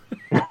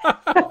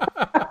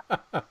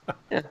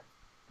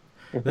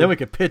 Then we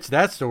could pitch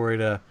that story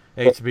to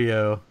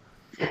HBO.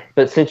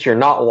 But since you're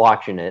not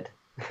watching it,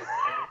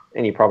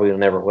 and you probably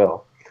never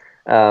will,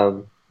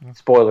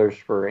 spoilers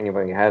for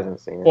anybody who hasn't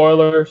seen it.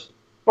 Spoiler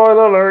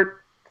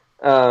alert!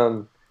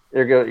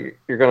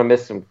 You're gonna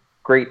miss some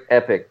great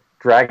epic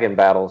dragon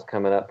battles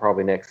coming up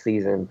probably next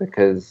season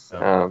because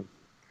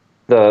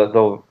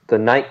the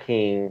Night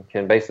King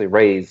can basically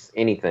raise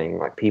anything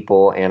like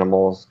people,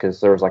 animals. Because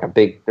there was like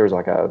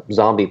a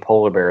zombie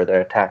polar bear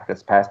that attacked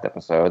this past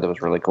episode that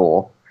was really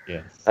cool.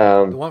 Yes.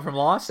 The one from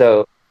Lost.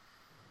 So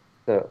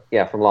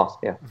yeah, from Lost,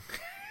 yeah.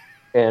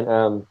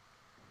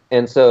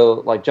 and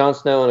so like Jon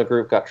Snow and a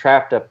group got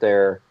trapped up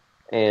there.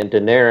 And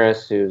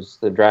Daenerys, who's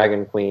the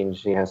dragon queen,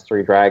 she has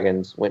 3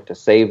 dragons, went to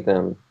save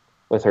them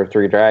with her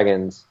 3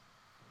 dragons.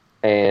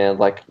 And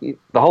like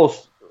the whole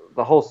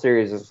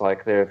series is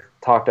like they're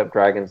talked up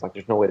dragons. Like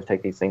there's no way to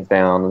take these things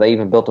down. They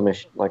even built them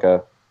like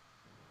a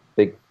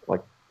big,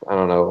 like I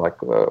don't know,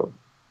 like what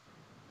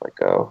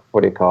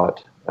do you call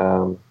it?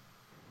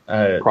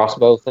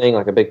 Crossbow thing,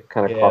 like a big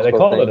kind of crossbow thing. They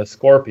call it a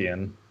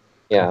scorpion.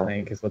 Yeah, I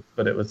think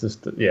but it was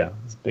just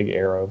this big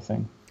arrow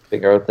thing.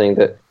 Big arrow thing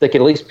that they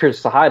could at least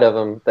pierce the hide of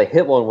them. They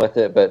hit one with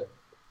it, but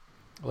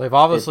they've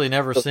obviously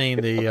never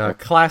seen the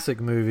classic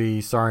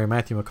movie starring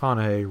Matthew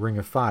McConaughey, Ring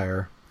of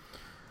Fire.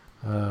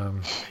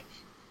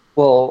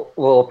 Well,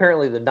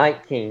 apparently the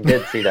Night King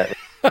did see that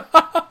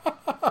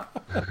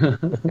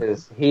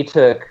because he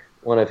took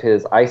one of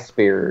his ice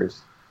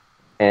spears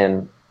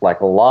and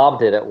like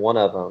lobbed it at one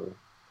of them,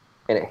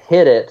 and it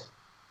hit it,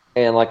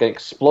 and like an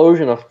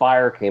explosion of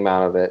fire came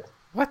out of it.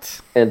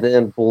 What? And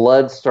then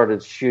blood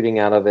started shooting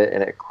out of it,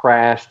 and it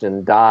crashed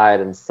and died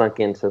and sunk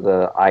into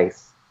the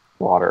ice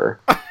water.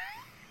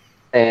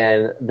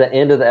 And the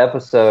end of the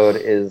episode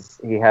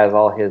is he has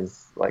all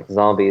his like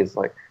zombies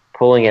like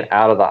pulling it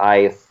out of the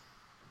ice,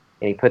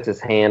 and he puts his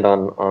hand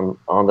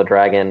on the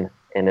dragon,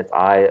 and its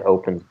eye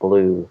opens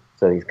blue.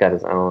 So he's got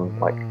his own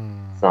like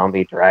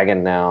zombie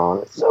dragon now.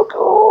 And it's so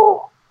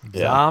cool.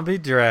 Yeah. Zombie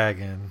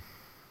Dragon.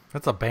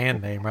 That's a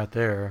band name right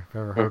there. If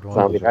I've ever heard one.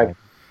 Zombie Dragon.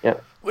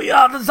 Yep. We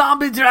are the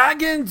Zombie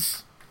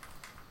Dragons.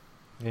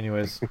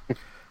 Anyways,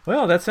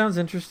 well, that sounds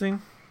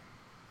interesting.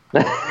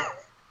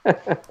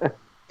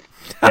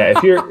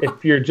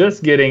 If you're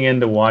just getting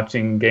into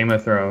watching Game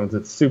of Thrones,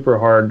 it's super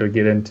hard to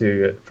get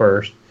into at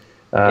first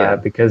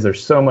because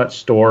there's so much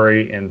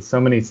story and so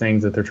many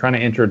things that they're trying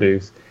to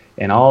introduce,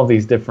 and all of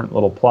these different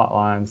little plot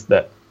lines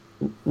that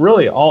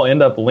really all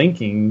end up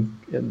linking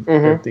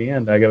at the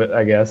end.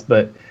 I guess,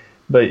 but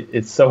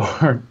it's so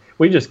hard.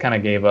 We just kind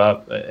of gave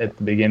up at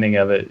the beginning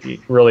of it,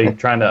 really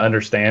trying to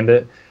understand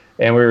it,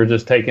 and we were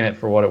just taking it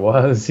for what it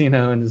was,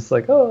 and just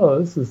like, oh,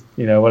 this is,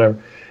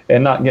 whatever,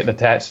 and not getting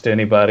attached to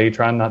anybody,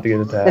 trying not to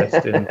get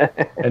attached,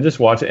 and just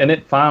watch it. And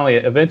it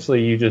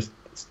eventually, you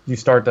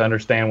start to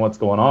understand what's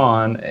going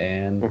on,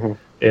 and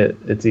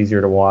it's easier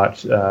to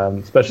watch,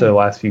 especially the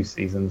last few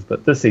seasons.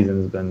 But this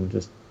season has been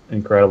just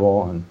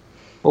incredible. And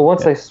well,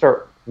 once they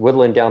start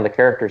whittling down the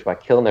characters by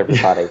killing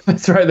everybody,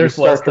 that's right. There's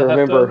you start to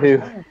remember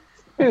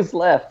who's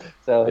left.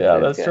 So yeah,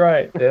 that's good.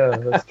 Right. Yeah,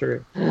 that's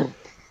true.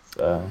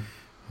 So.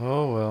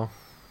 Oh well,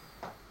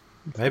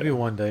 maybe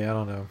one day. I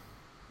don't know.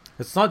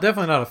 It's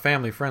definitely not a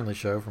family-friendly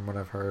show, from what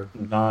I've heard.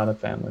 Not a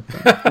family.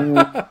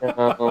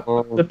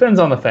 Depends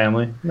on the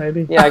family,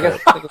 maybe. Yeah, I guess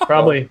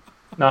probably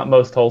not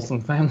most wholesome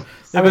families.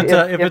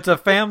 If it's a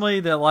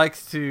family that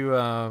likes to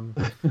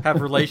have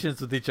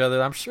relations with each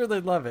other, I'm sure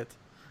they'd love it.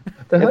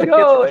 They're like,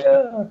 oh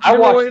yeah, I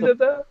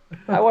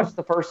watched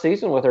the first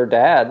season with her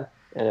dad,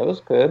 and it was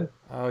good.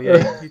 Oh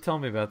yeah, he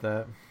told me about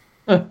that.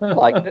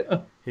 Liked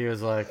it. He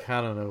was like,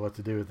 I don't know what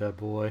to do with that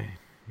boy.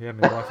 He had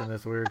me watching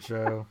this weird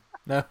show.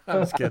 No, I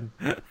was kidding.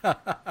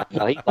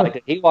 No, he liked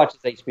it. He watches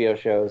HBO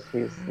shows.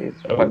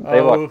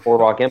 They watch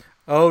Boardwalk Empire.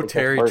 Oh,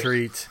 Terry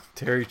Treat.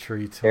 Terry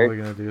Treat. What are we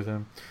gonna do with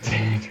him?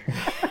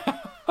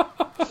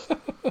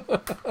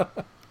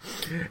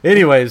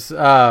 Anyways,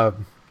 so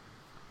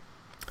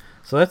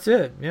that's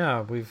it.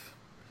 Yeah, we've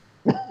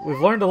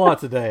learned a lot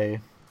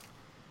today.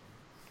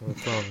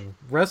 From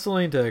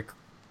wrestling to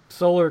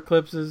solar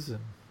eclipses and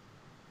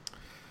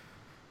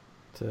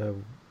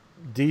to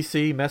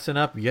DC messing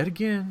up yet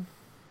again.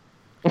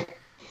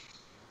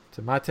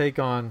 To my take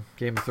on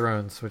Game of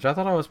Thrones, which I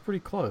thought I was pretty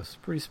close,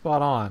 pretty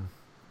spot on.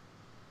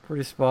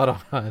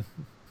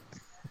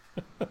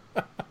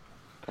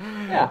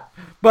 Yeah.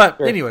 But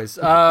sure. Anyways,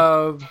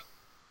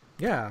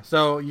 yeah.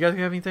 So you guys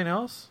have anything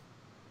else?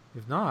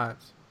 If not,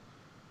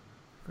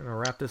 we're gonna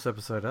wrap this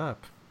episode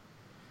up.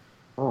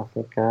 Oh, I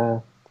think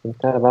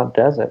that about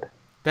does it.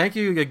 Thank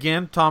you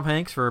again, Tom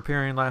Hanks, for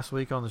appearing last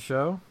week on the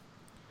show.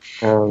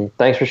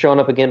 Thanks for showing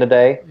up again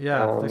today.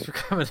 Yeah, thanks for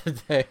coming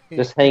today.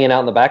 Just hanging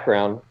out in the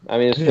background. I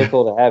mean, it's so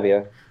cool to have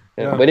you.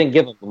 Yeah. We didn't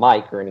give him a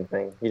mic or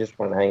anything. He just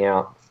wanted to hang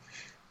out.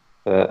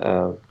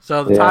 But,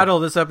 so the title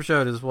of this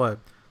episode is what?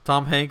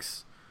 Tom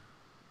Hanks,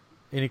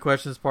 Any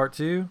Questions Part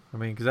 2? I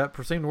mean, because that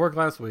seemed to work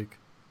last week.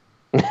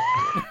 we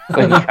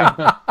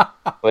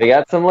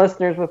got some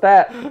listeners with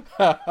that.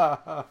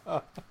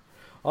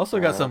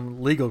 Also got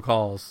some legal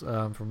calls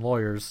from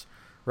lawyers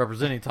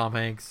representing Tom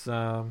Hanks.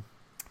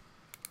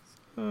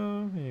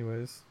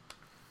 Anyways.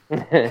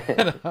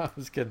 I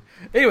was kidding.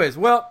 Anyways,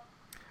 well,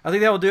 I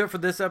think that will do it for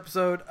this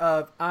episode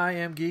of I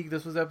Am Geek.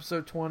 This was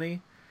episode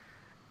 20.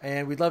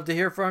 And we'd love to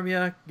hear from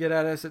you. Get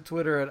at us at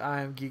Twitter at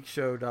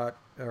IamGeekShow.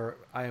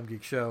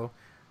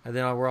 And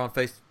then we're on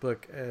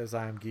Facebook as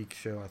I Am Geek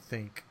Show, I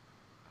think.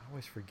 I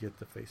always forget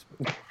the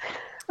Facebook.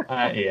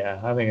 Yeah,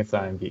 I think it's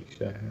I Am Geek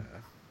Show. Yeah.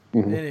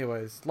 Mm-hmm.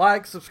 Anyways,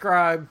 like,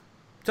 subscribe,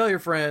 tell your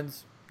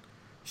friends,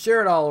 share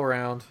it all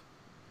around.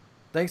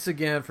 Thanks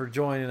again for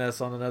joining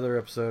us on another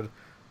episode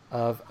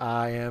of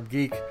I Am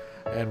Geek,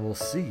 and we'll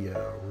see you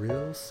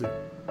real soon.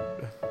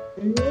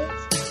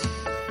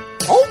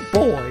 Oh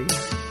boy!